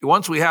 Because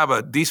once we have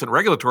a decent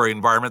regulatory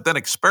environment, then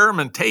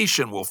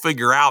experimentation will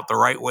figure out the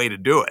right way to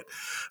do it.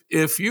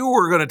 If you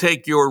were going to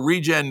take your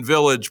ReGen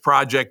Village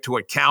project to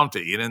a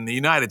county, and in the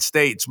United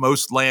States,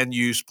 most land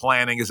use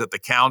planning is at the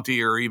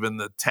county or even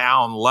the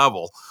town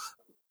level,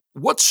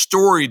 what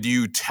story do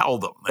you tell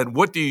them? And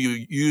what do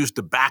you use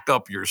to back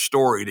up your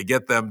story to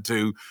get them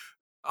to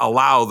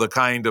allow the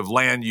kind of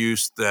land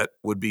use that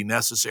would be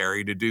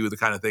necessary to do the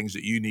kind of things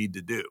that you need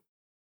to do?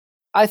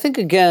 I think,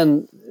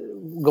 again,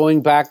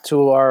 going back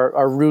to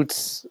our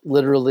roots,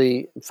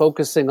 literally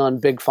focusing on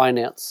big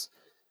finance,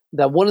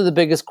 that one of the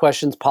biggest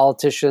questions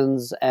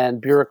politicians and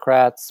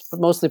bureaucrats, but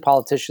mostly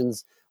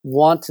politicians,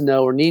 want to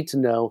know or need to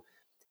know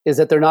is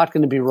that they're not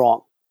going to be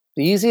wrong.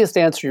 The easiest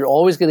answer you're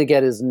always going to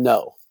get is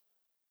no,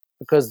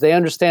 because they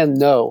understand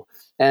no,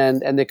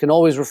 and they can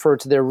always refer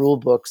to their rule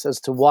books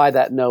as to why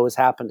that no is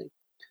happening.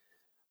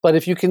 But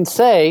if you can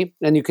say,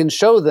 and you can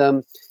show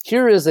them,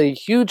 here is a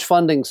huge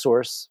funding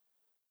source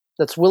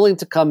that's willing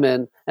to come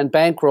in and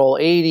bankroll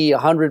 80,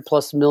 100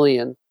 plus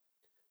million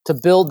to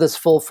build this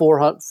full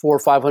 400,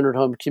 500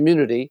 home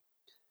community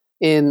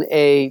in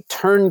a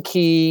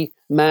turnkey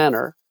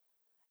manner.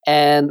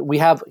 And we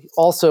have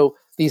also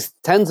these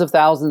tens of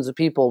thousands of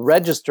people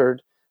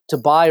registered to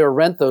buy or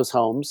rent those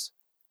homes.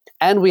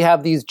 And we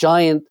have these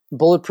giant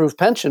bulletproof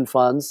pension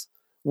funds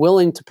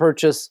willing to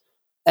purchase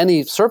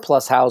any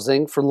surplus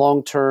housing for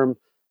long-term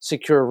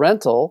secure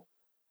rental.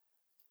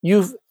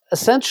 You've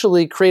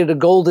essentially created a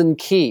golden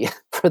key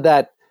for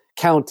that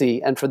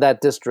county and for that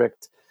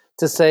district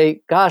to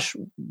say, gosh,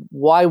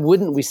 why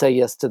wouldn't we say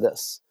yes to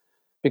this?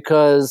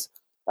 Because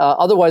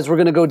otherwise we're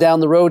going to go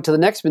down the road to the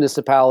next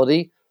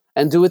municipality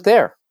and do it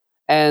there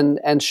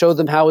and show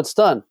them how it's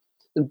done.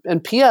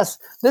 And P.S.,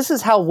 this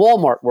is how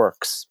Walmart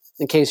works,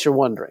 in case you're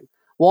wondering.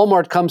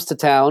 Walmart comes to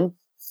town,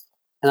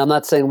 and I'm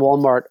not saying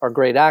Walmart are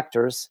great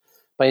actors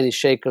by any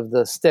shake of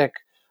the stick,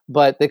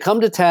 but they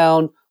come to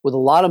town with a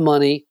lot of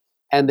money,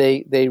 and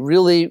they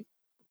really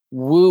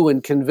woo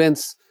and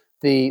convince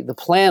the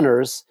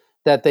planners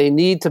that they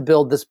need to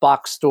build this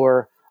box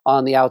store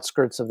on the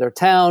outskirts of their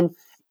town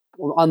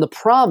on the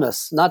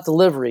promise, not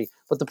delivery,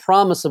 but the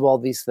promise of all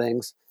these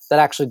things that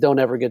actually don't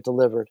ever get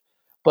delivered.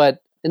 But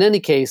in any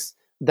case,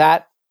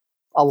 that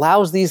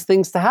allows these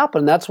things to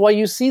happen. That's why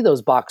you see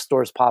those box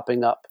stores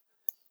popping up.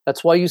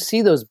 That's why you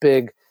see those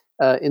big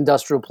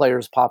industrial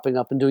players popping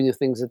up and doing the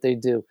things that they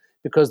do,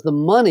 because the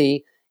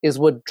money is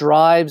what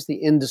drives the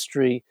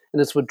industry, and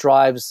it's what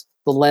drives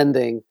the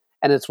lending,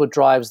 and it's what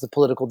drives the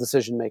political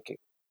decision making.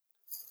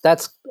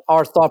 That's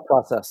our thought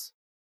process.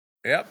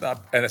 Yeah,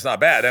 and it's not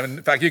bad. I mean,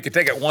 in fact, you could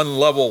take it one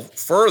level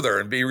further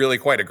and be really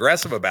quite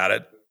aggressive about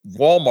it.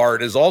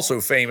 Walmart is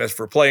also famous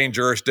for playing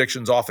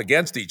jurisdictions off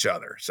against each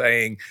other,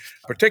 saying,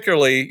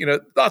 particularly,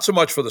 not so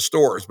much for the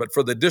stores, but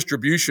for the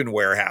distribution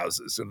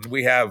warehouses. And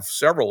we have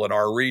several in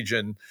our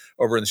region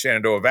over in the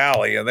Shenandoah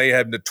Valley, and they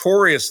have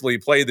notoriously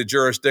played the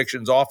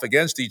jurisdictions off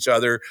against each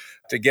other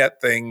to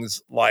get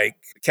things like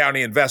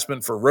county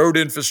investment for road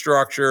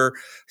infrastructure,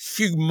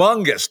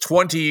 humongous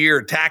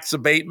 20-year tax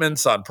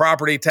abatements on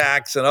property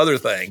tax and other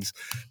things.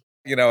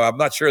 I'm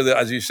not sure that,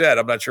 as you said,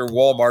 I'm not sure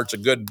Walmart's a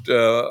good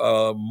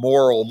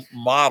moral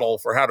model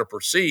for how to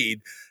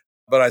proceed.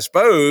 But I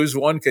suppose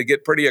one could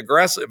get pretty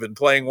aggressive in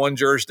playing one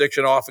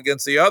jurisdiction off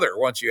against the other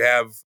once you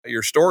have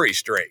your story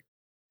straight.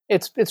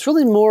 It's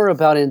really more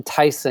about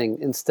enticing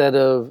instead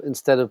of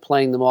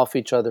playing them off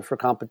each other for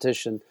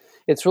competition.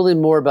 It's really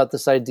more about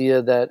this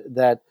idea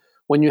that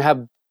when you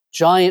have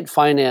giant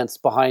finance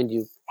behind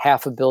you,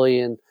 $500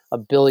 million,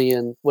 $1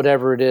 billion,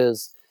 whatever it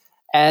is,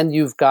 and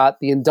you've got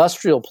the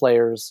industrial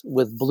players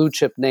with blue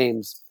chip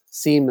names,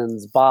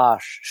 Siemens,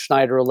 Bosch,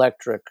 Schneider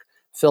Electric,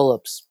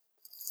 Philips.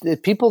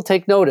 People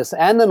take notice.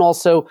 And then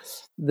also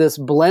this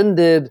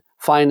blended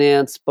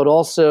finance, but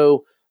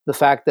also the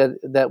fact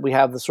that we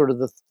have the sort of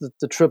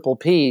the triple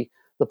P,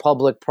 the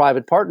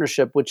public-private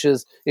partnership, which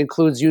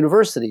includes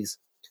universities.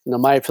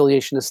 My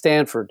affiliation is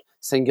Stanford,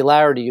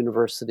 Singularity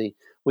University.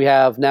 We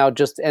have now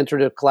just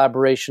entered a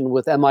collaboration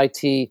with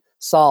MIT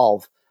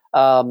Solve.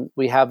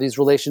 We have these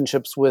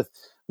relationships with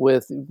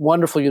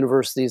wonderful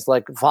universities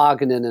like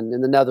Wageningen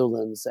in the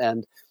Netherlands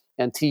and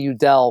TU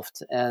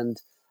Delft and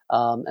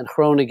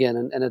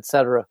Groningen and et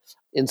cetera.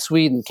 In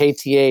Sweden,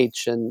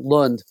 KTH and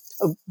Lund.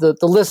 The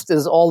list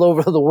is all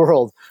over the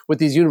world with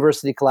these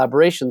university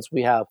collaborations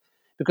we have.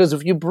 Because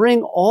if you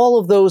bring all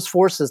of those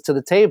forces to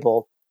the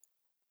table,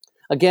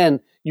 again,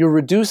 you're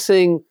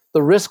reducing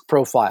the risk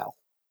profile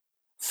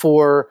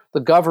for the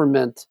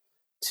government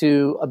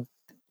to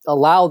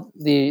allow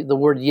the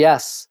word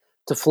yes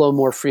to flow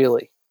more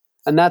freely.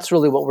 And that's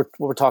really what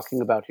we're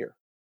talking about here.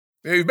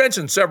 You've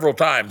mentioned several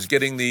times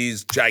getting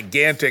these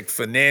gigantic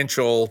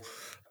financial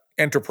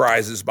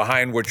enterprises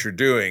behind what you're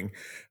doing.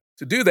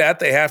 To do that,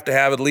 they have to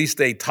have at least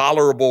a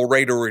tolerable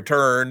rate of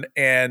return.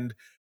 And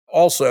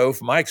also,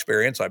 from my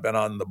experience, I've been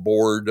on the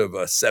board of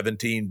a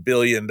 $17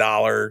 billion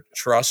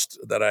trust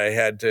that I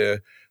had to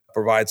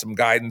provide some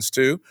guidance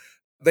to.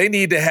 They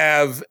need to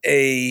have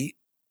a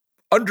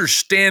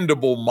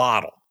understandable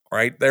model,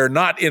 right? They're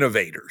not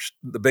innovators.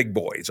 The big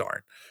boys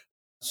aren't.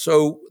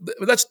 So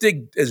let's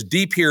dig as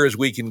deep here as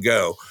we can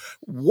go.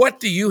 What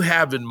do you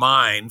have in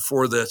mind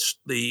for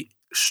the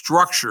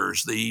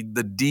structures, the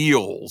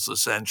deals,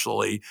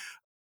 essentially?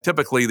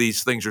 Typically,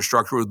 these things are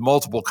structured with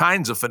multiple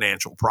kinds of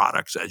financial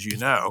products, as you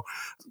know.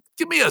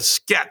 Give me a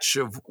sketch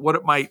of what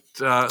it might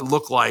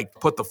look like,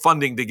 put the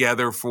funding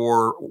together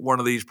for one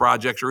of these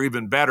projects, or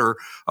even better,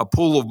 a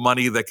pool of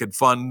money that could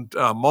fund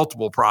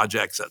multiple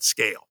projects at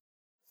scale.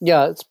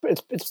 Yeah,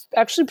 it's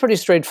actually pretty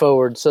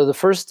straightforward. So the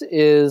first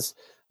is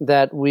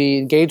that we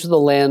engage with the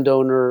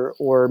landowner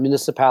or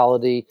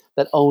municipality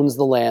that owns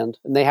the land,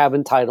 and they have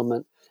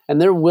entitlement, and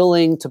they're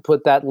willing to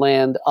put that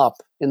land up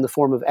in the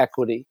form of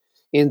equity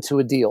into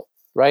a deal,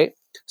 right?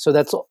 So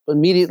that's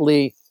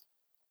immediately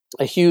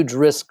a huge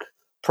risk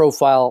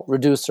profile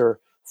reducer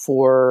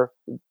for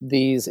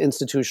these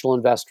institutional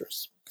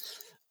investors.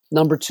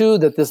 Number two,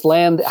 that this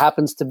land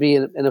happens to be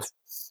in a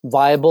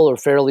viable or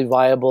fairly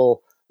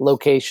viable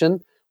location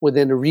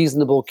within a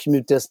reasonable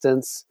commute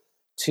distance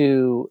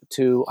to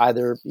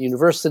either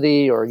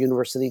university or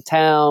university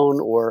town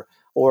or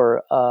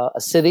a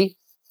city.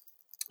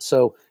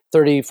 So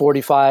 30,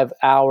 45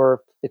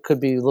 hour, it could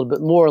be a little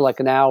bit more,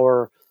 like an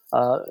hour,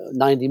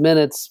 90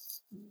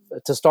 minutes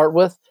to start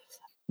with,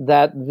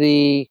 that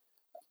the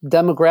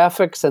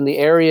demographics and the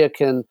area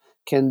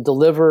can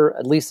deliver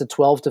at least a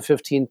 12 to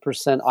 15%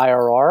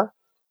 IRR,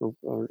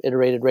 or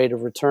iterated rate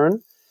of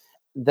return,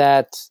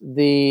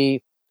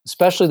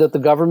 especially that the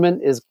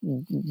government is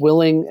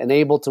willing and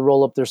able to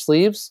roll up their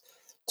sleeves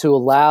to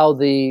allow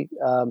the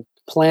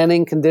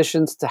planning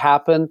conditions to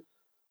happen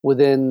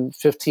within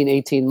 15,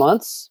 18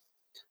 months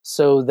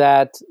so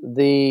that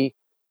the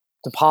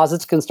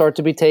deposits can start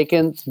to be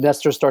taken,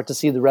 investors start to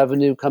see the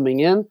revenue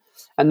coming in,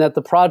 and that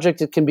the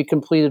project can be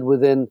completed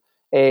within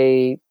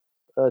a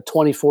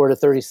 24 to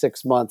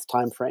 36 month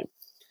time frame,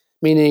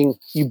 meaning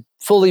you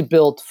fully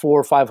built 400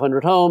 or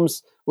 500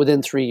 homes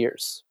within 3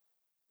 years,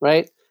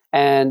 right?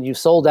 And you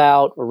sold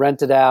out or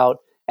rented out,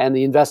 and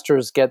the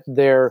investors get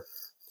their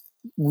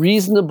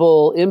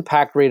reasonable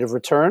impact rate of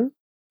return,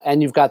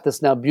 and you've got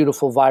this now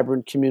beautiful,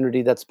 vibrant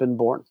community that's been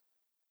born.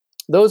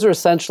 Those are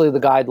essentially the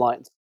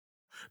guidelines.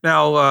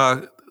 Now,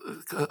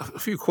 a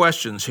few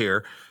questions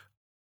here.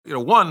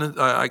 One,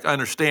 I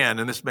understand,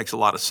 and this makes a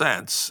lot of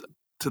sense.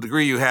 To the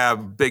degree you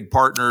have big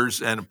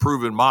partners and a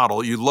proven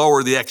model, you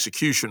lower the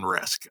execution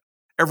risk.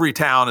 Every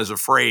town is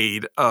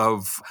afraid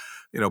of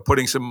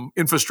putting some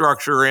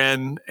infrastructure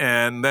in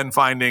and then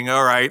finding,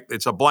 all right,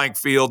 it's a blank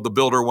field, the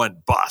builder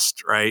went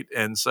bust, right?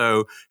 And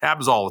so it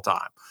happens all the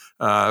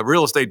time.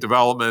 Real estate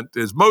development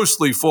is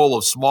mostly full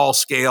of small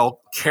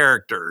scale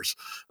characters,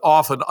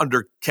 often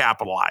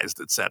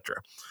undercapitalized, et cetera.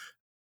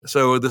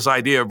 So this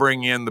idea of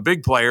bringing in the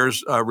big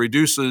players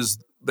reduces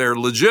their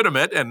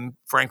legitimate and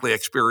frankly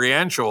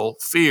experiential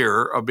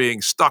fear of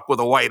being stuck with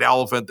a white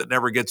elephant that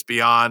never gets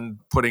beyond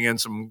putting in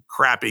some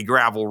crappy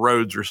gravel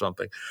roads or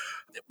something.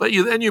 But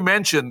then you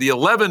mentioned the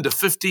 11 to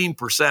 15%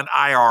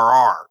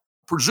 IRR.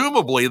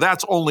 Presumably,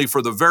 that's only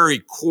for the very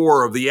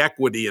core of the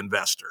equity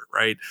investor,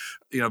 right?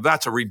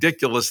 That's a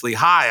ridiculously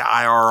high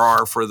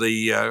IRR for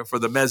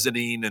the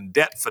mezzanine and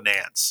debt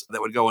finance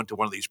that would go into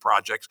one of these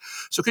projects.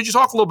 So, could you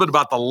talk a little bit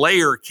about the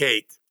layer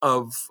cake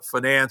of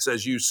finance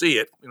as you see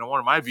it?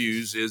 One of my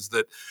views is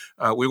that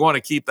we want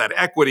to keep that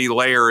equity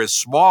layer as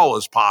small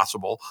as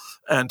possible,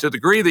 and to the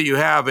degree that you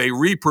have a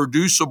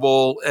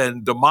reproducible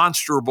and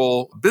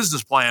demonstrable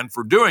business plan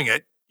for doing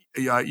it,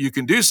 you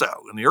can do so.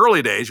 In the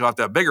early days, you'll have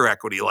to have bigger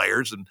equity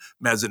layers and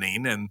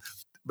mezzanine, and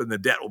the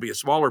debt will be a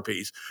smaller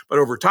piece. But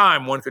over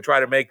time, one could try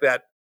to make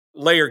that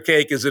layer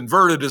cake as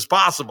inverted as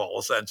possible,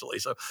 essentially.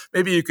 So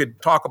maybe you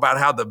could talk about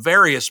how the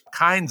various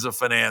kinds of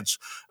finance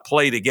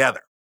play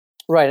together.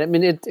 Right. I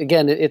mean,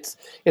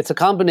 it's a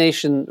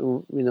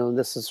combination.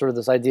 This is sort of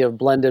this idea of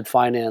blended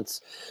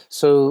finance.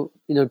 So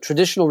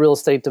traditional real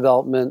estate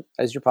development,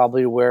 as you're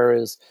probably aware,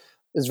 is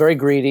very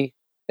greedy.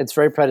 It's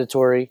very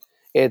predatory.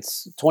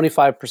 It's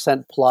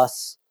 25%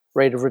 plus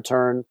rate of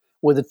return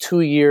with a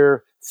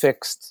 2-year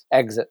fixed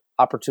exit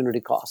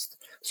opportunity cost.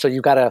 So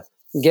you've got to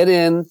get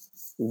in,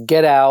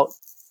 get out.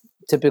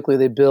 Typically,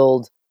 they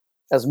build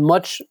as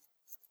much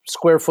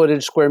square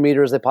footage, square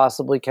meter as they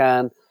possibly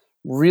can.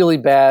 Really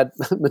bad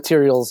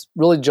materials,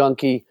 really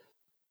junky.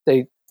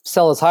 They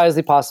sell as high as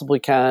they possibly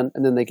can,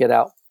 and then they get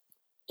out.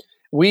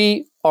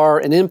 We are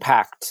an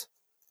impact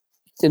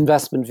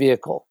investment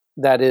vehicle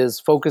that is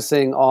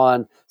focusing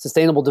on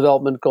sustainable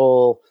development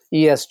goal,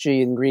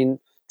 ESG, and green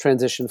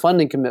transition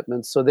funding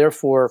commitments. So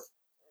therefore,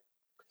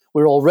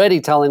 we're already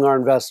telling our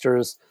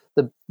investors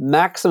the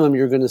maximum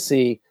you're going to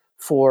see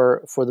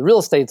for the real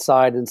estate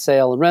side and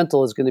sale and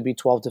rental is going to be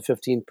 12 to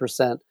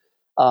 15%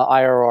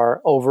 IRR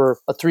over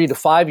a 3 to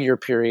 5 year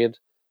period,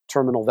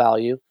 terminal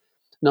value,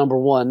 number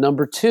one.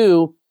 Number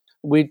two,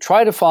 we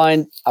try to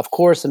find, of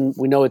course, and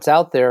we know it's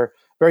out there,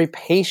 very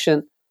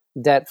patient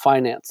debt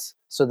finance.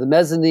 So the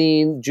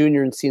mezzanine,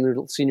 junior and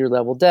senior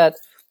level debt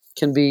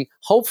can be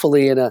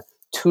hopefully in a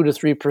 2 to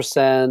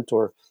 3%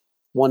 or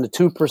 1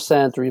 to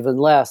 2% or even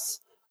less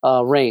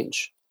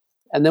range.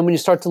 And then when you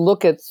start to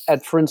look at,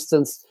 for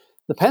instance,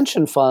 the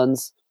pension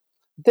funds,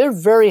 they're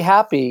very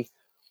happy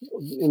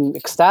and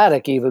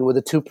ecstatic even with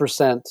a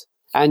 2%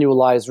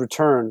 annualized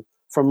return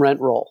from rent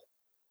roll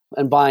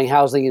and buying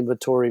housing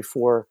inventory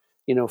for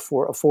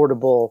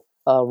affordable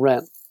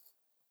rent.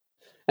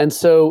 And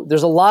so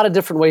there's a lot of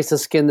different ways to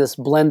skin this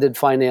blended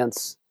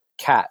finance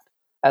cat,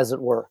 as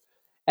it were.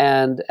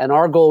 And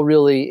our goal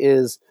really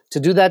is to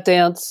do that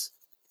dance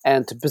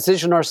and to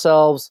position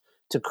ourselves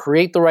to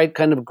create the right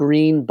kind of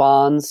green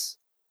bonds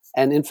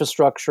and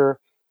infrastructure,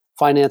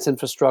 finance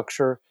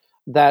infrastructure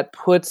that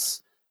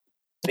puts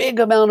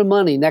big amount of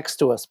money next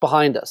to us,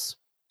 behind us,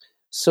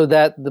 so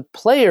that the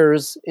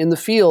players in the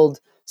field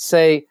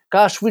say,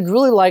 gosh, we'd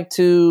really like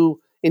to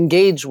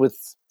engage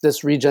with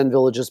this ReGen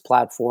Villages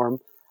platform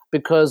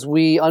because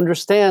we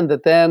understand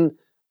that then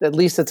at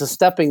least it's a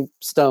stepping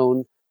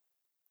stone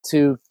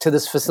to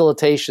this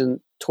facilitation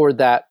toward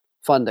that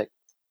funding.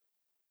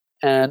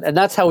 And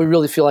that's how we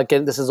really feel like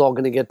this is all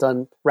going to get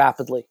done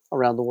rapidly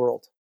around the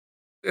world.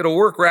 It'll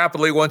work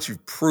rapidly once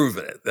you've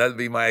proven it. That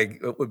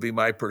would be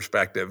my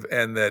perspective.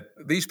 And that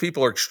these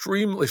people are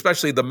extremely,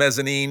 especially the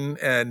mezzanine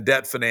and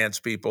debt finance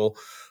people,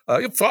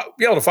 you'll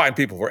be able to find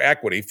people for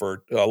equity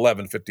for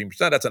 11, 15%.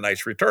 That's a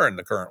nice return in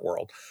the current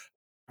world.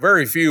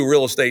 Very few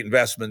real estate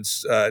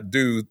investments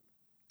do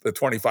the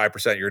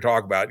 25% you're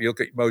talking about. You look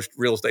at most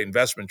real estate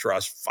investment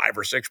trusts, 5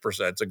 or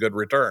 6% is a good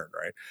return,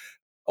 right?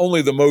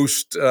 Only the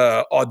most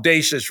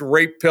audacious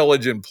rape,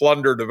 pillage, and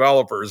plunder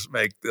developers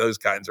make those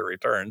kinds of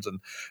returns. And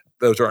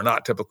those are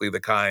not typically the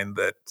kind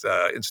that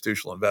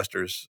institutional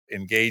investors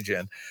engage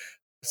in.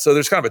 So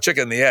there's kind of a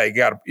chicken and the egg.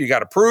 You got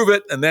to prove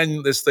it, and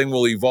then this thing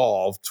will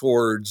evolve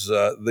towards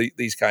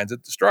these kinds of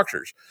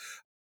structures.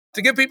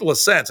 To give people a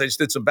sense, I just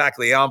did some back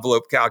of the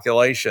envelope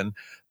calculation.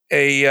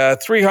 A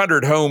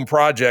 300 home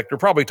project, we're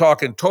probably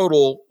talking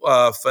total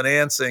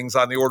financings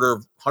on the order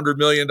of $100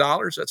 million.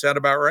 That sound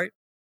about right?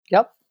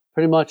 Yep,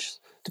 pretty much.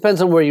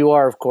 Depends on where you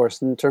are, of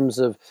course, in terms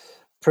of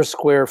per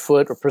square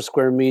foot or per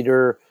square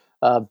meter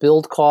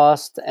build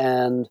cost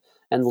and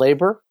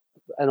labor.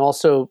 And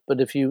also,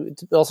 it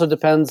also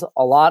depends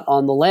a lot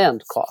on the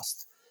land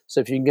cost.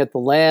 So if you can get the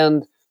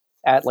land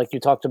at, like you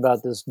talked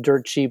about, this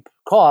dirt cheap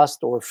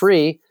cost or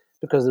free,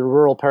 because in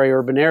rural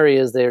peri-urban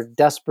areas, they're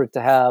desperate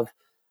to have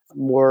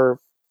more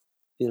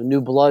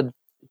new blood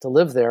to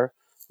live there,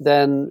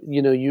 then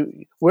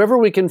wherever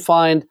we can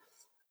find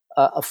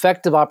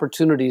effective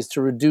opportunities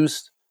to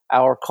reduce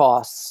our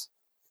costs,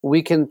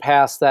 we can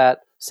pass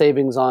that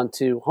savings on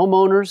to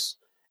homeowners,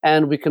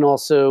 and we can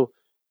also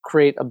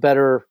create a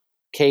better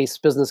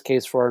business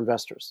case for our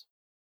investors.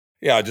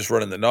 Yeah, just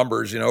running the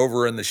numbers,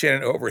 over in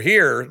the over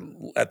here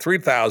at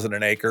 3,000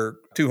 an acre,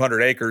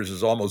 200 acres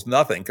is almost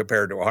nothing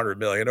compared to 100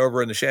 million.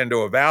 Over in the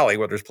Shenandoah Valley,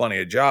 where there's plenty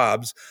of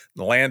jobs,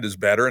 the land is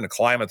better and the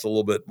climate's a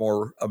little bit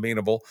more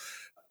amenable.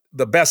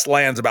 The best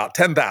land's about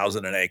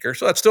 10,000 an acre.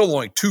 So that's still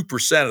only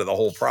 2% of the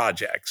whole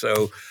project.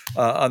 So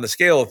on the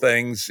scale of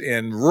things,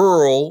 in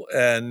rural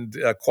and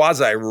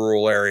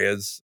quasi-rural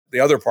areas,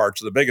 the other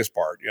parts are the biggest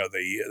part,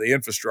 the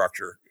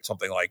infrastructure,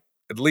 something like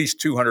at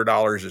least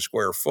 $200 a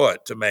square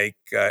foot to make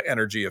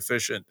energy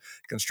efficient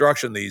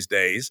construction these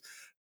days.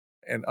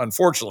 And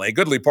unfortunately, a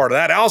goodly part of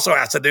that also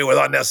has to do with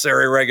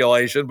unnecessary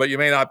regulation, but you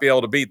may not be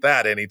able to beat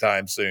that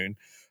anytime soon.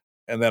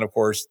 And then, of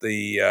course,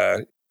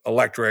 the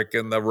electric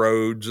and the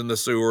roads and the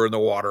sewer and the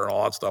water and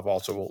all that stuff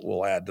also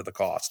will add to the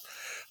cost.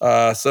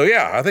 I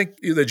think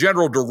the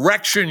general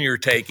direction you're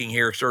taking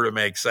here sort of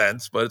makes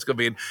sense, but it's going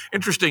to be an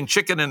interesting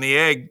chicken and the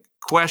egg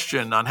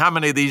question on how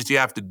many of these do you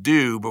have to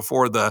do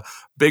before the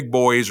big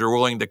boys are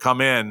willing to come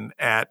in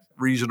at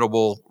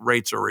reasonable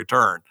rates of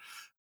return.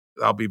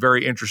 I'll be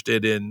very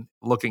interested in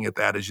looking at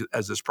that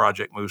as this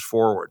project moves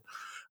forward.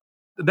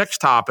 The next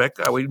topic,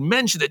 we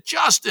mentioned it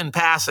just in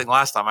passing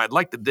last time. I'd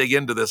like to dig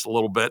into this a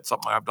little bit,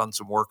 something I've done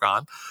some work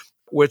on,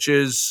 which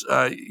is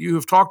you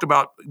have talked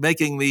about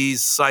making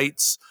these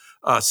sites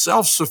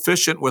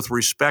self-sufficient with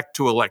respect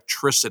to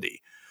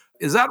electricity.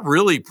 Is that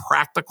really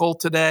practical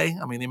today?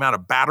 I mean, the amount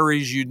of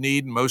batteries you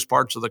need in most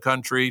parts of the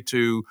country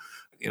to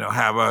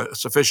have a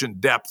sufficient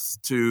depth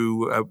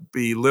to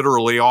be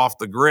literally off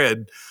the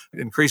grid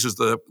increases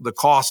the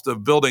cost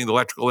of building the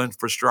electrical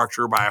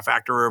infrastructure by a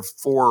factor of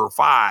 4 or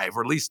 5,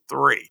 or at least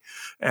 3.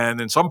 And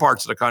in some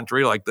parts of the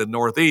country, like the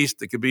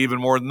Northeast, it could be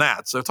even more than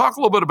that. So talk a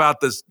little bit about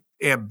this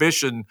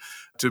ambition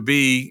to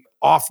be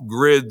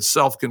off-grid,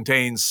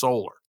 self-contained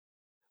solar.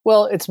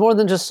 Well, it's more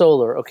than just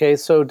solar, okay?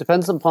 So it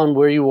depends upon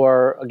where you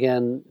are,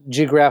 again,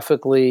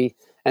 geographically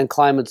and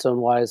climate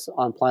zone-wise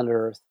on planet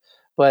Earth.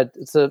 But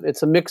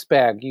it's a mixed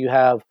bag. You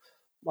have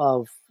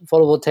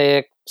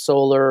photovoltaic,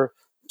 solar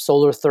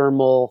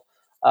thermal.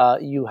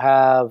 You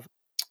have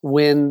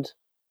wind,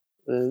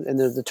 and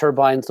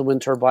the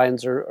wind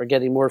turbines are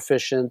getting more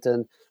efficient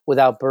and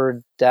without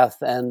bird death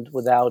and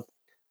without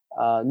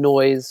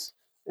noise.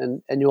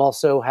 And you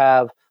also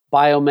have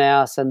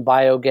biomass and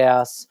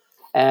biogas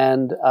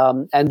and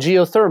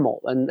geothermal.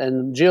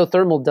 And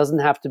geothermal doesn't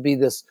have to be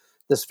this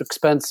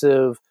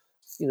expensive,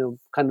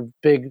 kind of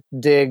big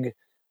dig,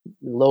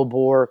 low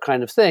bore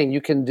kind of thing. You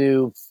can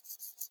do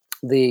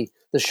the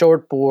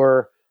short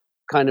bore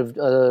kind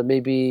of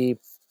maybe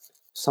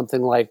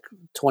something like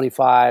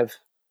 25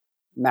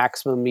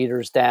 maximum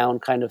meters down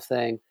kind of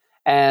thing,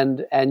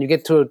 and you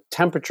get to a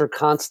temperature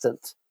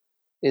constant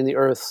in the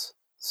Earth's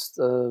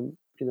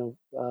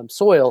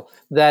soil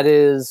that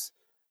is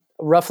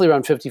roughly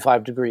around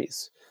 55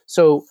 degrees.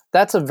 So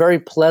that's a very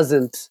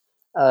pleasant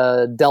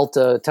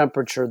delta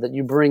temperature that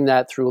you bring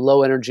that through a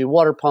low energy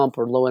water pump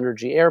or low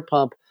energy air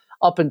pump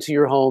up into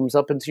your homes,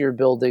 up into your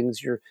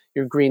buildings, your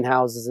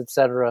greenhouses, et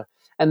cetera.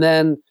 And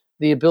then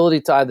the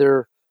ability to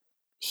either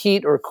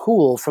heat or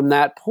cool from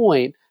that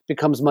point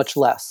becomes much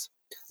less.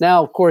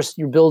 Now, of course,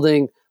 you're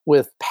building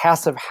with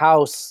passive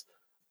house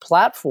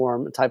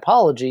platform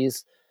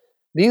typologies.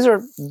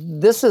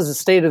 This is a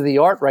state of the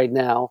art right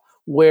now,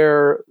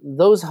 where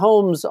those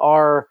homes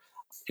are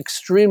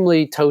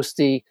extremely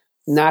toasty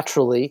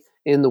naturally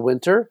in the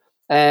winter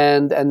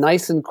and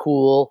nice and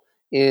cool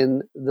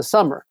in the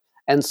summer.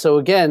 And so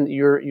again,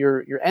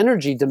 your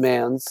energy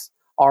demands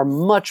are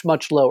much,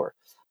 much lower.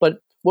 But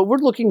what we're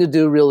looking to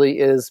do really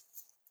is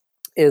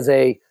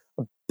a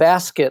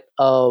basket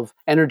of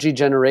energy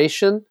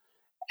generation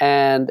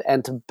and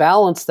to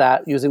balance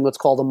that using what's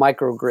called a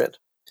microgrid.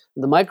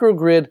 The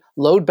microgrid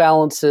load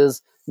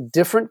balances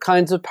different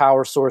kinds of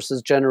power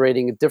sources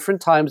generating at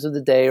different times of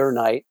the day or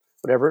night,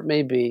 whatever it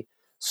may be,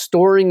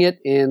 storing it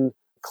in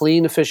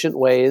clean, efficient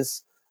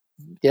ways.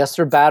 Yes,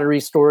 there are battery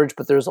storage,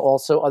 but there's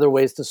also other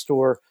ways to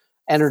store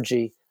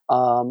energy,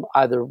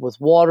 either with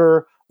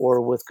water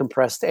or with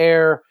compressed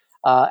air,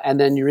 and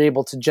then you're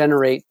able to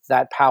generate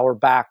that power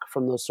back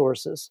from those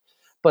sources.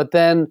 But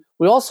then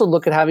we also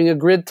look at having a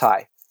grid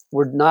tie.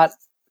 We're not,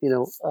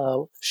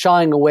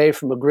 shying away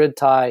from a grid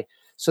tie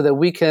so that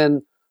we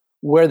can,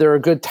 where there are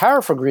good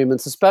tariff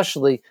agreements,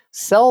 especially,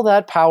 sell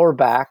that power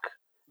back.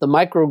 The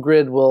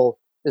microgrid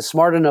is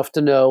smart enough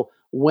to know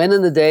when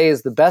in the day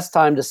is the best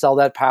time to sell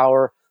that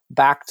power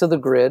back to the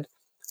grid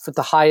for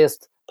the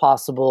highest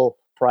possible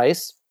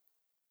price.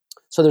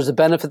 So there's a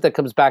benefit that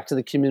comes back to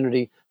the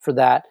community for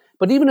that.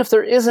 But even if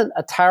there isn't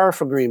a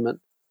tariff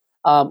agreement,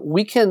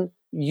 we can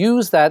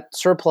use that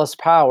surplus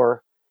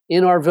power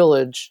in our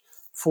village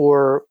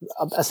for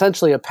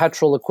essentially a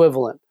petrol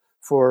equivalent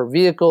for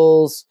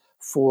vehicles,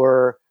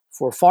 for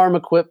farm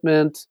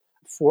equipment,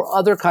 for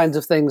other kinds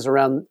of things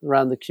around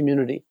the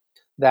community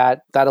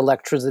that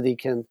electricity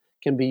can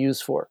be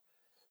used for.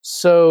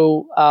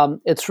 So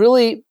it's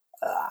really,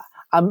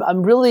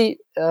 I'm really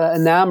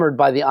enamored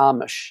by the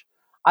Amish.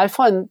 I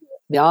find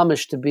the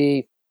Amish to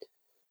be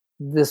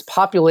this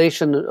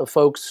population of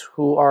folks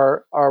who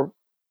are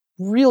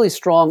really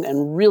strong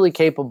and really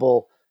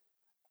capable.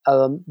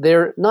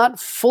 They're not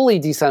fully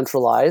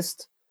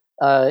decentralized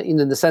in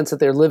the sense that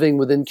they're living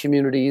within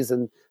communities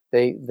and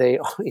they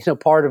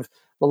part of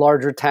the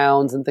larger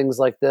towns and things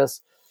like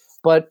this.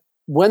 But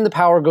when the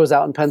power goes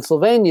out in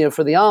Pennsylvania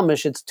for the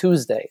Amish, it's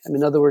Tuesday. I mean,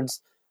 in other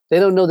words, they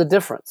don't know the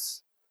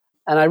difference.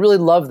 And I really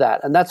love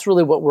that. And that's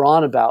really what we're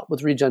on about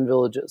with ReGen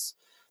Villages,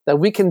 that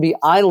we can be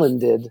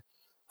islanded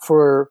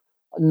for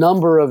a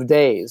number of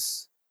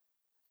days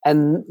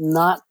and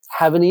not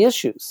have any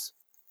issues,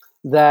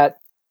 that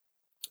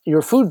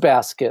your food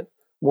basket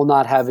will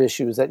not have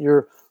issues, that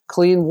your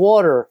clean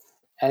water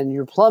and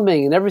your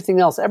plumbing and everything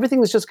else,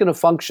 everything is just going to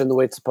function the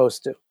way it's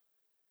supposed to.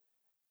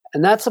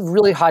 And that's a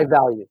really high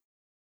value.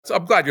 So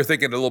I'm glad you're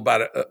thinking a little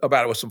about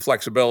it with some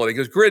flexibility,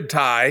 because grid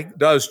tie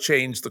does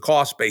change the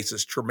cost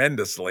basis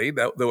tremendously,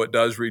 though it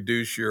does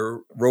reduce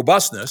your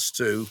robustness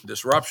to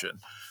disruption.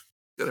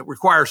 It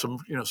requires some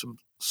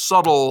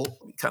subtle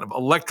kind of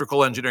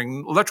electrical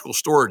engineering. Electrical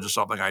storage is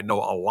something I know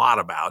a lot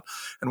about.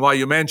 And while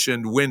you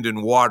mentioned wind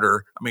and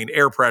water, I mean,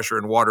 air pressure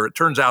and water, it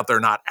turns out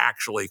they're not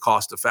actually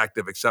cost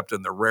effective except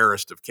in the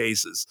rarest of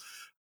cases.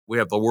 We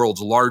have the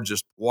world's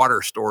largest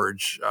water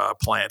storage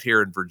plant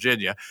here in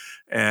Virginia,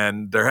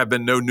 and there have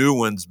been no new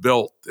ones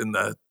built in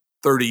the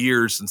 30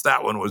 years since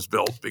that one was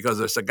built,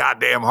 because it's a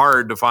goddamn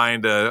hard to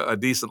find a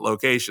decent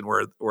location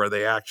where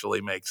they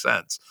actually make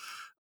sense.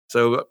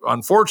 So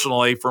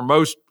unfortunately, for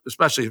most,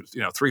 especially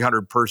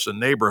 300-person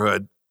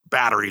neighborhood,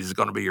 batteries is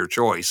going to be your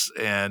choice,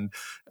 and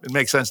it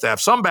makes sense to have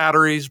some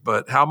batteries,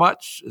 but how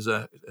much is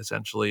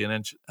essentially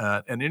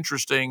an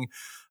interesting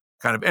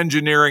kind of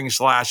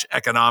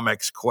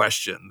engineering/economics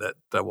question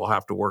that we'll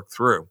have to work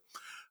through.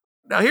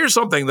 Now, here's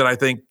something that I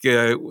think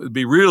would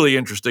be really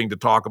interesting to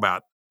talk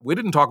about. We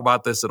didn't talk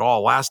about this at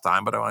all last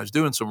time, but when I was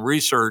doing some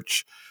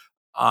research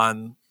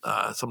on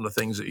some of the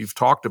things that you've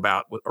talked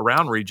about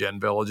around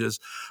ReGen Villages,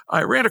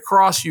 I ran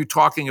across you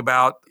talking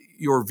about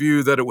your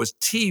view that it was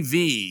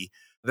TV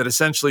that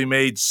essentially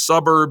made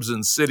suburbs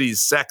and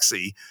cities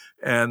sexy,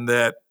 and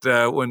that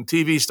when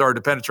TV started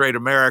to penetrate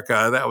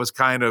America, that was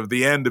kind of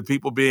the end of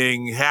people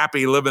being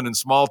happy living in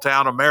small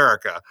town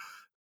America.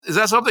 Is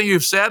that something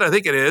you've said? I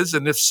think it is.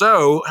 And if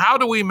so, how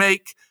do we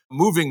make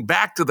moving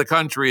back to the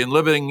country and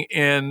living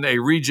in a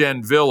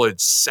ReGen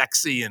village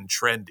sexy and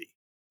trendy?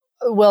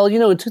 Well,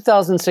 in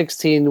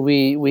 2016,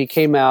 we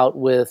came out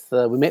with,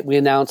 we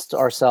announced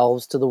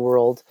ourselves to the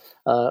world,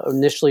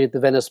 initially at the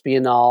Venice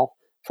Biennale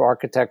for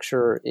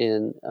architecture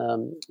in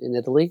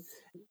Italy.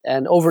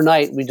 And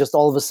overnight, we just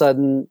all of a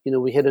sudden,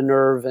 we hit a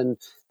nerve, and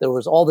there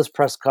was all this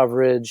press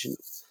coverage,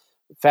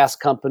 Fast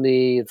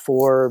Company, and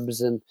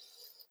Forbes, and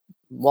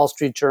Wall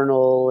Street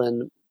Journal,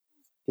 and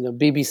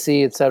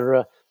BBC, et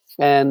cetera.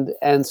 And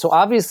so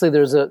obviously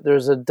there's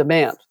a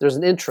demand, there's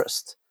an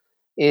interest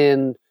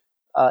in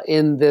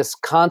this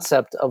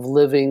concept of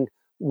living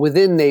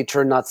within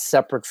nature, not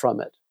separate from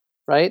it,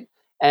 right?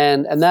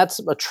 And that's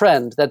a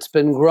trend that's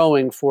been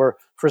growing for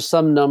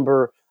some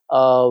number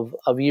of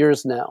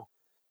years now.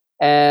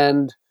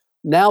 And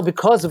now,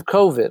 because of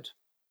COVID,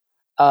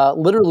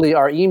 literally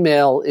our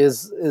email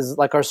is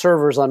like our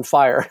server's on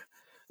fire.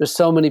 There's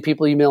so many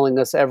people emailing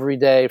us every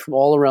day from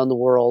all around the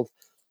world.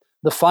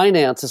 The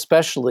finance,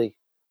 especially,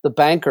 the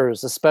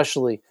bankers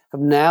especially, have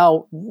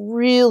now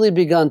really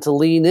begun to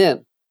lean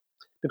in,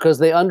 because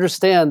they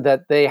understand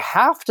that they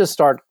have to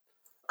start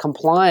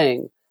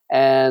complying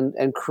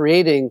and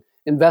creating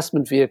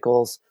investment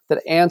vehicles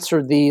that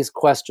answer these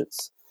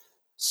questions.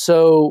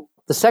 So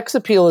the sex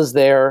appeal is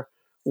there.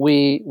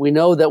 We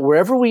know that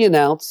wherever we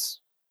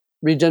announce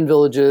ReGen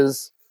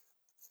Villages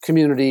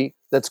community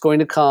that's going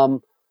to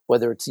come,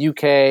 whether it's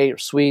UK or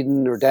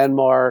Sweden or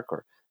Denmark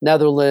or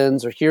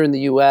Netherlands or here in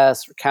the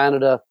US or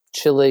Canada,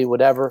 Chile,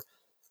 whatever,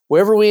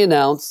 wherever we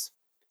announce,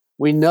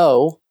 we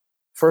know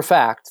for a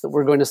fact that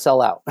we're going to sell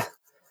out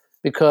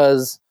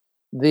because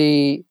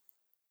the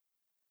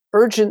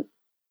urgent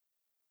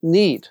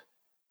need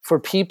for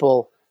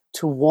people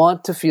to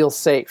want to feel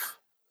safe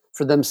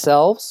for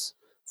themselves,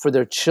 for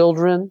their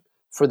children,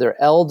 for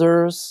their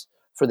elders,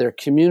 for their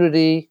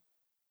community,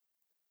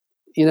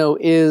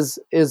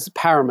 is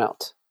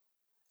paramount.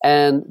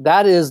 And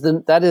that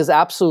is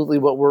absolutely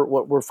what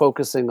we're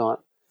focusing on,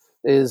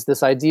 is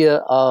this idea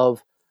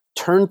of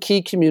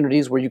turnkey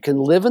communities where you can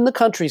live in the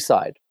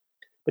countryside,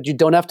 but you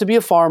don't have to be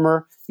a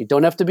farmer, you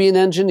don't have to be an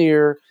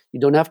engineer, you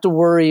don't have to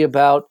worry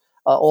about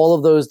all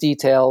of those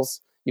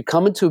details. You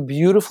come into a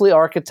beautifully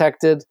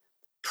architected,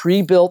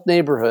 pre-built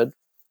neighborhood,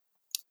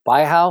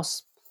 buy a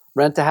house,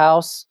 rent a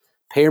house,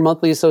 pay your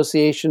monthly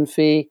association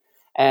fee,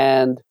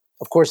 and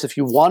of course, if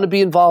you want to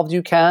be involved,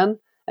 you can.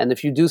 And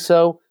if you do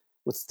so,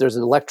 there's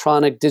an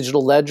electronic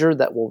digital ledger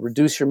that will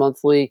reduce your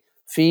monthly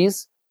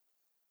fees.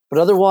 But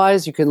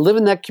otherwise, you can live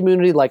in that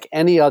community like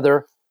any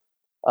other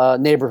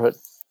neighborhood.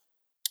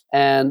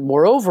 And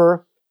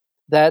moreover,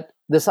 that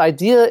this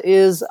idea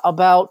is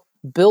about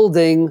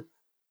building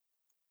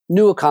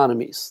new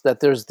economies, that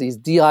there's these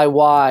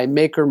DIY,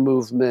 maker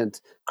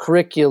movement,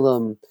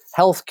 curriculum,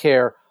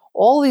 healthcare,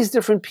 all these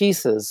different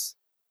pieces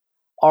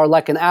are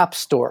like an app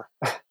store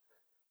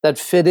that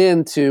fit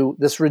into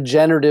this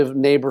regenerative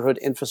neighborhood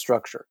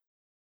infrastructure.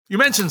 You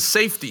mentioned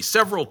safety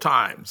several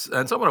times,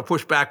 and so I'm going to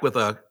push back with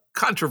a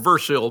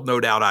controversial, no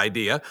doubt,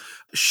 idea.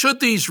 Should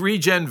these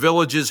ReGen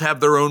villages have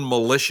their own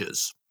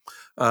militias?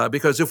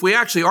 Because if we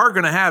actually are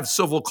going to have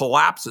civil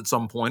collapse at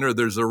some point, or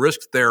there's a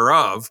risk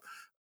thereof,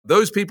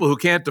 those people who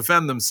can't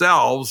defend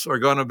themselves are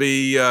going to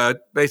be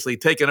basically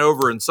taken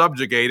over and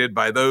subjugated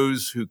by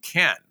those who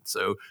can.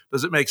 So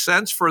does it make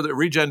sense for the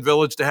ReGen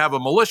Village to have a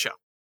militia?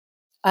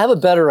 I have a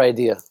better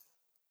idea.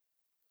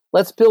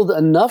 Let's build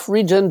enough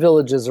ReGen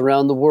villages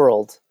around the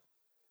world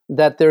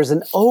that there's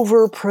an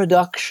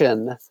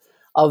overproduction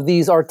of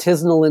these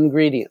artisanal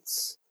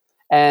ingredients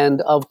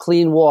and of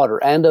clean water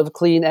and of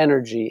clean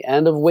energy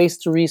and of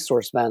waste to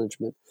resource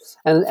management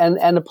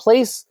and a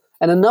place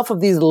and enough of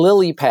these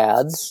lily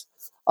pads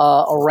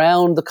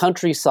around the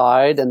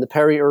countryside and the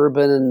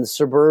peri-urban and the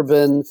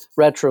suburban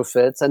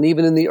retrofits, and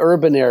even in the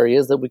urban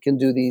areas that we can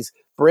do these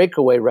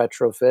breakaway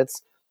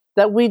retrofits,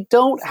 that we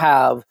don't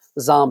have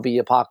zombie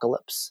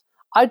apocalypse.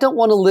 I don't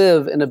want to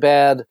live in a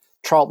bad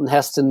Charlton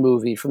Heston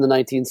movie from the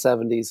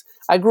 1970s.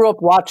 I grew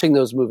up watching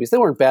those movies. They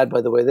weren't bad,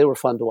 by the way. They were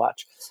fun to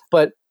watch.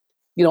 But,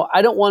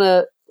 I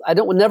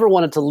never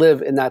wanted to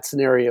live in that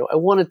scenario. I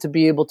wanted to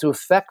be able to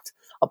affect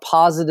a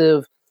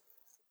positive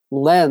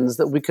lens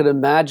that we could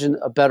imagine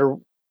a better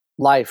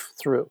life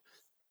through.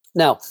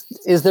 Now,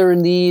 is there a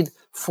need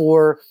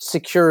for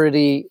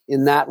security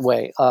in that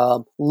way?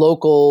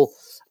 Local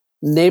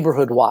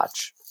neighborhood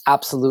watch?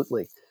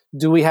 Absolutely.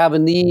 Do we have a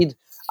need?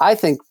 I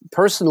think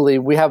personally,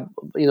 we have,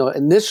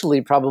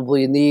 initially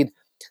probably a need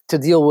to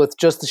deal with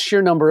just the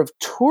sheer number of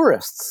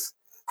tourists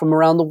from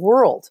around the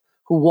world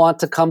who want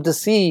to come to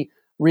see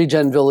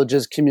ReGen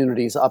Villages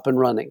communities up and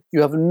running.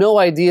 You have no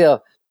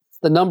idea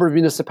the number of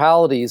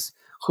municipalities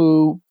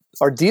who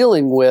are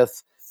dealing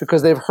with,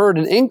 because they've heard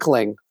an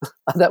inkling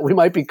that we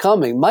might be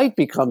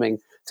coming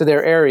to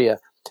their area.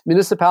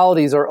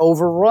 Municipalities are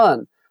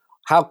overrun.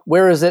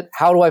 Where is it?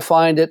 How do I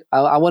find it?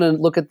 I want to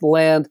look at the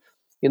land,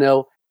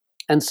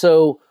 And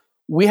so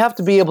we have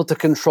to be able to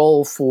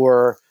control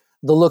for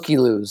the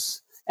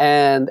looky-loos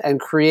and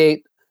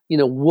create,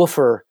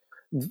 woofer,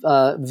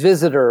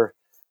 visitor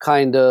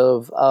kind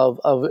of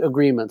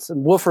agreements.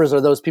 And woofers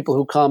are those people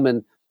who come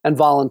and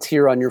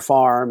volunteer on your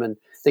farm, and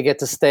they get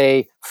to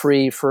stay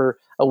free for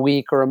a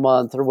week or a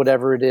month or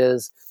whatever it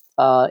is,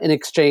 in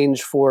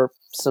exchange for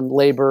some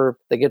labor.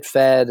 They get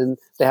fed and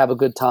they have a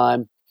good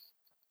time.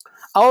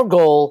 Our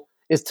goal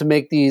is to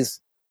make these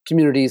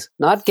communities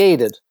not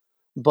gated,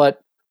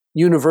 but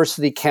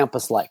university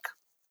campus-like.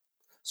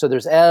 So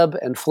there's ebb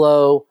and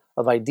flow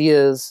of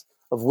ideas,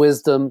 of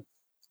wisdom,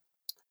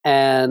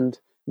 and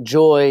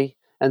joy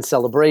and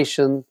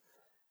celebration.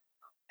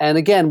 And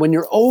again, when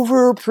you're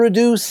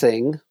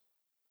overproducing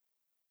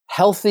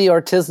healthy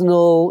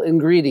artisanal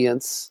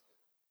ingredients,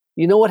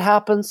 you know what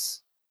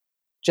happens?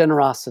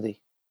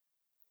 Generosity,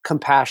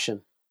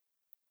 compassion,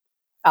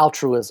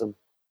 altruism.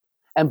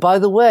 And by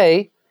the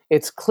way,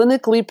 it's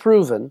clinically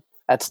proven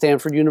at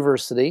Stanford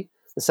University,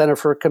 the Center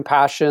for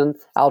Compassion,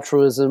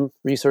 Altruism,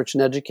 Research,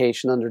 and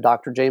Education under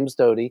Dr. James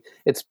Doty.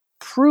 It's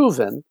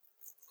proven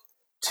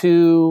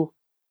to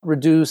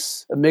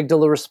reduce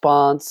amygdala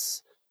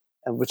response,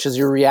 which is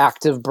your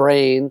reactive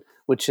brain,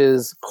 which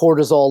is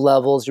cortisol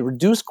levels. You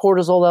reduce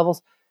cortisol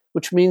levels,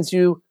 which means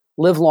you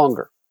live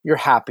longer, you're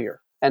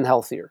happier and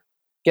healthier.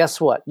 Guess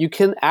what? You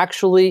can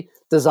actually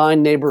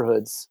design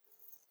neighborhoods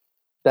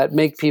that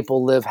make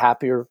people live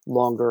happier,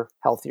 longer,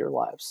 healthier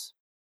lives.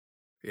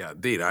 Yeah,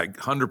 indeed. I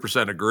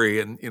 100% agree.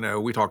 And,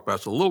 we talked about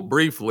this a little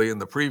briefly in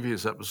the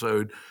previous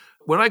episode.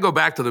 When I go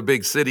back to the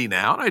big city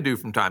now, and I do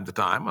from time to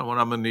time, and when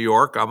I'm in New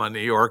York, I'm a New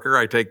Yorker,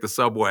 I take the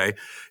subway.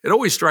 It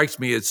always strikes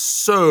me as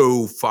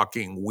so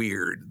fucking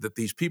weird that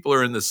these people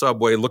are in the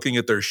subway looking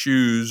at their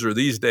shoes, or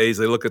these days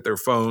they look at their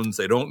phones.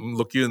 They don't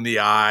look you in the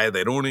eye.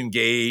 They don't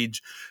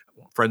engage.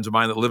 Friends of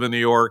mine that live in New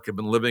York have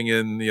been living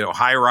in,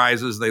 high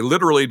rises. They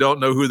literally don't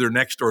know who their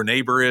next door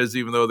neighbor is,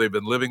 even though they've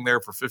been living there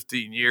for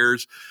 15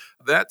 years.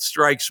 That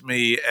strikes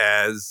me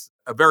as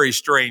a very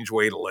strange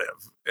way to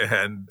live.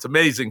 And it's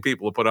amazing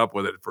people have put up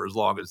with it for as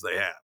long as they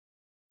have.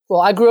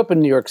 Well, I grew up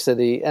in New York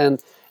City, and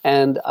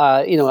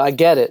I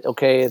get it.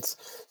 Okay, it's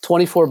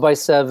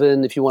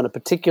 24/7. If you want a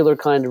particular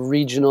kind of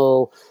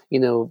regional,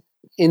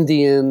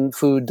 Indian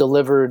food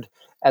delivered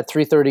at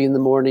 3:30 in the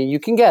morning, you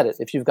can get it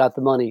if you've got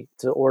the money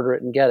to order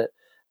it and get it.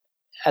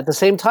 At the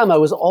same time, I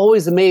was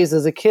always amazed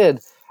as a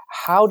kid,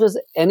 how does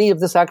any of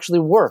this actually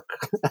work?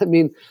 I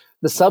mean,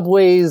 the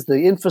subways,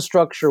 the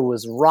infrastructure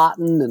was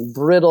rotten and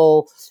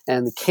brittle,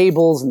 and the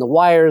cables and the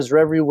wires are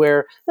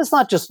everywhere. It's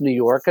not just New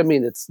York. I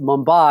mean, it's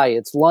Mumbai,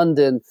 it's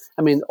London.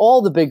 I mean,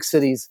 all the big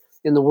cities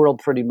in the world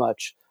pretty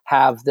much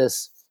have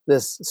this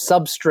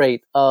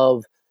substrate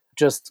of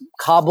just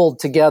cobbled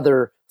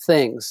together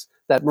things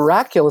that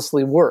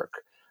miraculously work.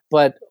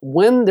 But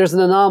when there's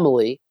an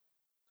anomaly,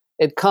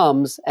 it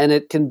comes and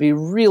it can be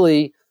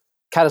really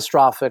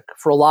catastrophic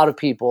for a lot of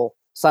people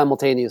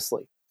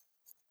simultaneously.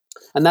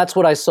 And that's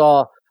what I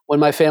saw when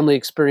my family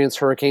experienced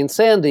Hurricane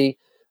Sandy.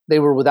 They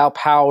were without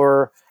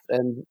power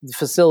and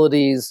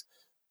facilities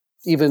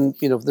even,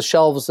 the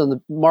shelves in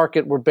the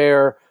market were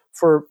bare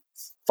for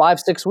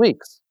 5-6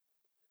 weeks.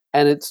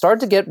 And it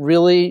started to get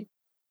really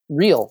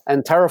real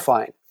and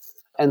terrifying.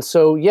 And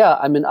so,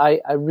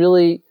 I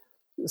really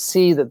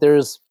see that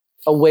there's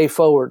a way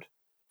forward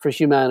for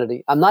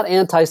humanity. I'm not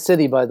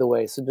anti-city, by the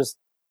way, so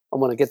I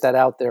want to get that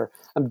out there.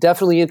 I'm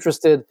definitely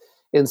interested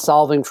in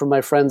solving for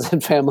my friends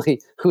and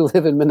family who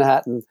live in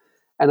Manhattan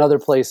and other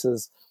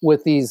places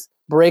with these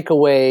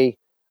breakaway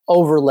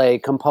overlay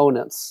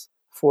components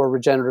for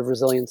regenerative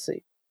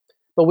resiliency.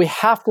 But we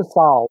have to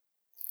solve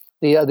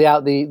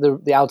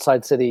the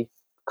outside city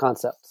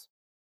concepts.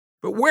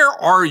 But where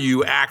are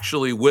you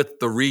actually with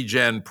the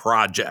ReGen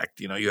project?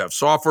 You have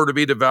software to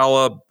be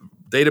developed,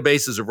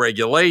 databases of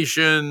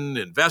regulation,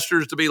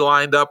 investors to be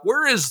lined up.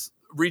 Where is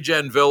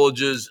ReGen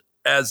Villages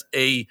as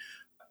a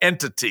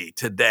entity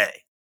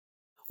today?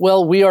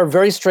 Well, we are a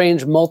very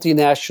strange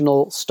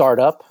multinational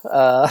startup.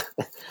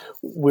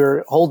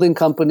 We're a holding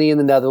company in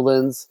the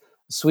Netherlands,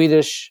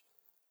 Swedish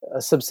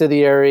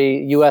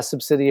subsidiary, U.S.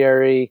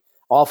 subsidiary,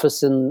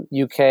 office in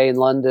UK and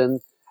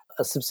London,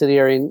 a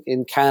subsidiary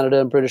in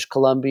Canada and British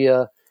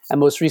Columbia, and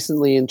most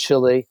recently in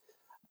Chile.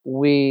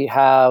 We're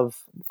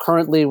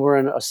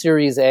in a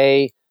Series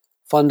A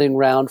funding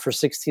round for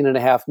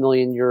 16.5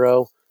 million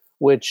euro,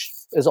 which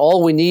is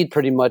all we need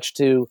pretty much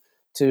to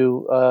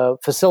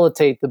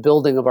facilitate the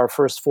building of our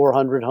first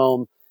 400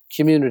 home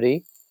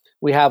community.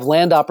 We have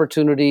land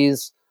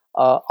opportunities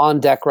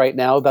on deck right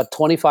now, about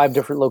 25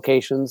 different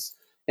locations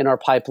in our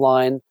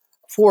pipeline.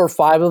 4 or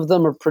 5 of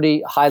them are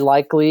pretty high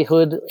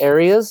likelihood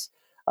areas.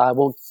 I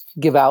won't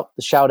give out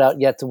the shout out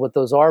yet to what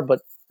those are,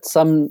 but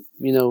some,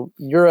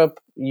 Europe,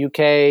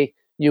 UK,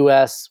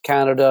 US,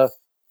 Canada,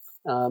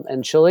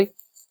 and Chile.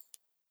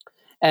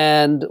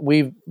 And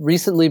we've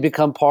recently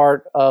become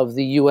part of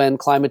the UN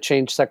Climate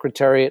Change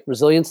Secretariat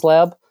Resilience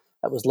Lab.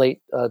 That was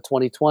late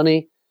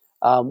 2020.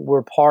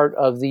 We're part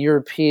of the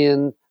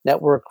European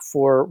Network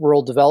for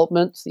Rural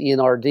Development, the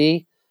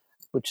ENRD,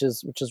 which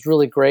is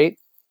really great.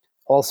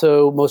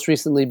 Also, most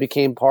recently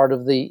became part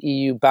of the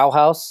EU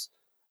Bauhaus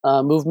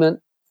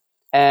movement.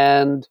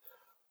 And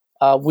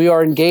we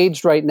are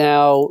engaged right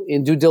now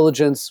in due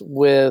diligence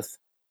with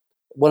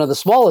one of the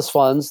smallest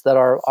funds that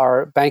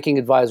our banking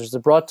advisors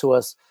have brought to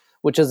us,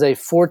 which is a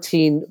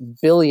 $14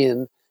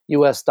 billion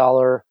US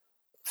dollar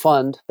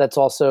fund that's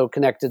also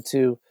connected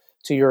to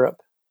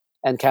Europe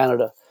and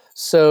Canada.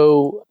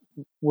 So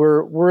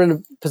we're in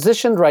a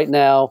position right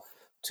now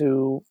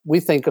to, we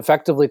think,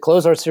 effectively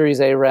close our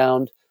Series A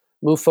round,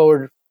 move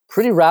forward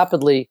pretty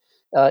rapidly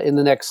in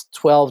the next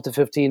 12 to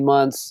 15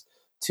 months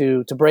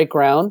to break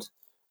ground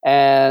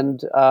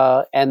and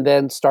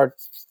then start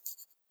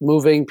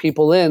moving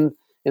people in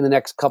the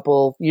next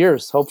couple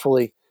years,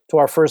 hopefully, to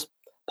our first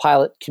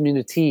pilot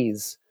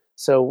communities.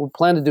 So we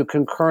plan to do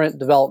concurrent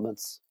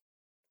developments.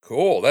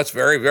 Cool. That's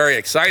very, very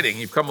exciting.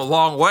 You've come a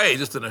long way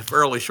just in a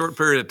fairly short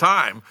period of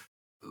time.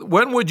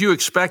 When would you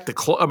expect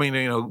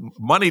to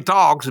money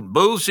talks and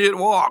bullshit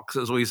walks,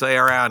 as we say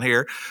around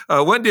here.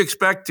 When do you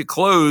expect to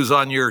close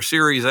on your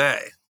Series A?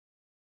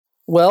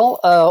 Well,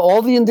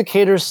 all the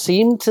indicators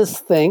seem to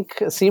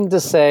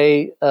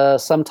say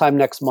sometime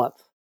next month,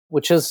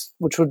 which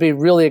would be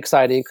really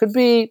exciting. It could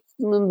be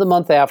the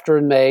month after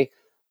in May,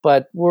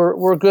 but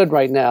we're good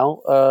right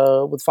now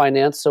with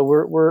finance, so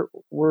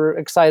we're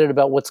excited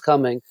about what's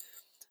coming.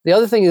 The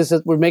other thing is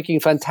that we're making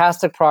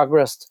fantastic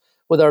progress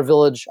with our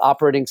Village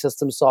operating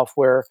system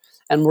software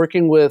and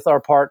working with our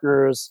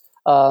partners,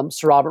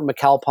 Sir Robert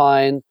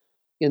McAlpine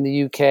in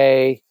the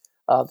UK,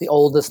 the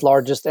oldest,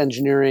 largest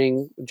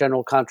engineering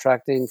general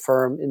contracting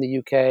firm in the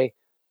UK,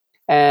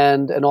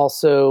 and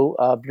also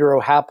Bureau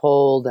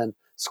Happold and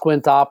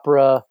Squint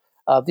Opera.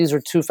 These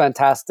are 2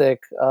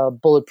 fantastic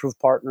bulletproof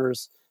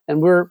partners.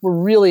 And we're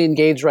really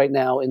engaged right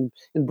now in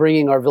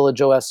bringing our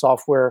VillageOS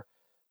software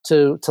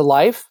to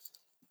life,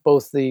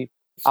 both the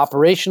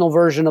operational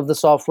version of the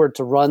software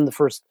to run the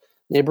first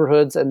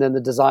neighborhoods and then the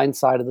design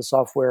side of the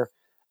software,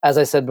 as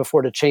I said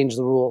before, to change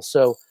the rules.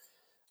 So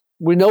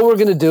we know we're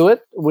going to do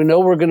it. We know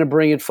we're going to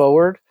bring it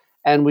forward.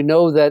 And we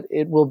know that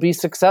it will be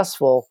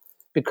successful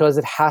because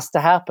it has to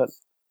happen.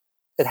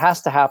 It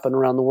has to happen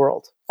around the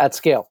world at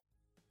scale.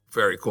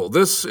 Very cool.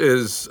 This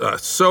is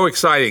so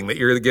exciting that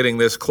you're getting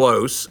this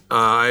close.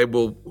 I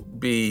will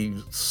be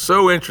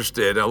so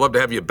interested. I'd love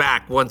to have you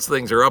back once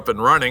things are up and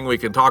running. We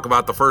can talk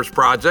about the first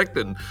project,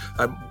 and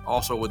I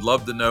also would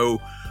love to know,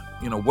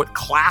 what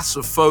class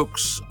of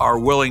folks are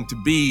willing to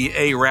be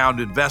A-round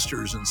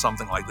investors in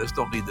something like this.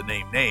 Don't need to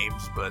name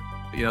names, but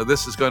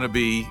this is going to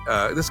be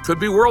this could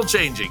be world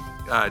changing.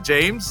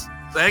 James,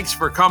 thanks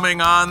for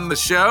coming on the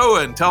show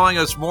and telling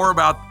us more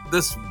about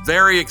this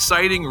very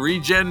exciting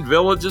ReGen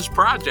Villages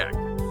project.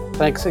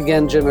 Thanks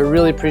again, Jim. I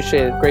really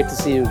appreciate it. Great to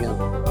see you again.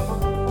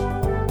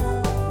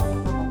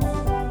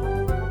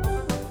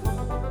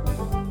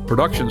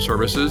 Production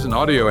services and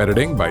audio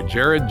editing by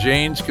Jared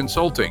Janes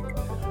Consulting.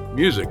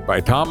 Music by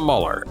Tom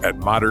Muller at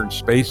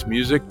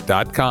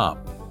modernspacemusic.com.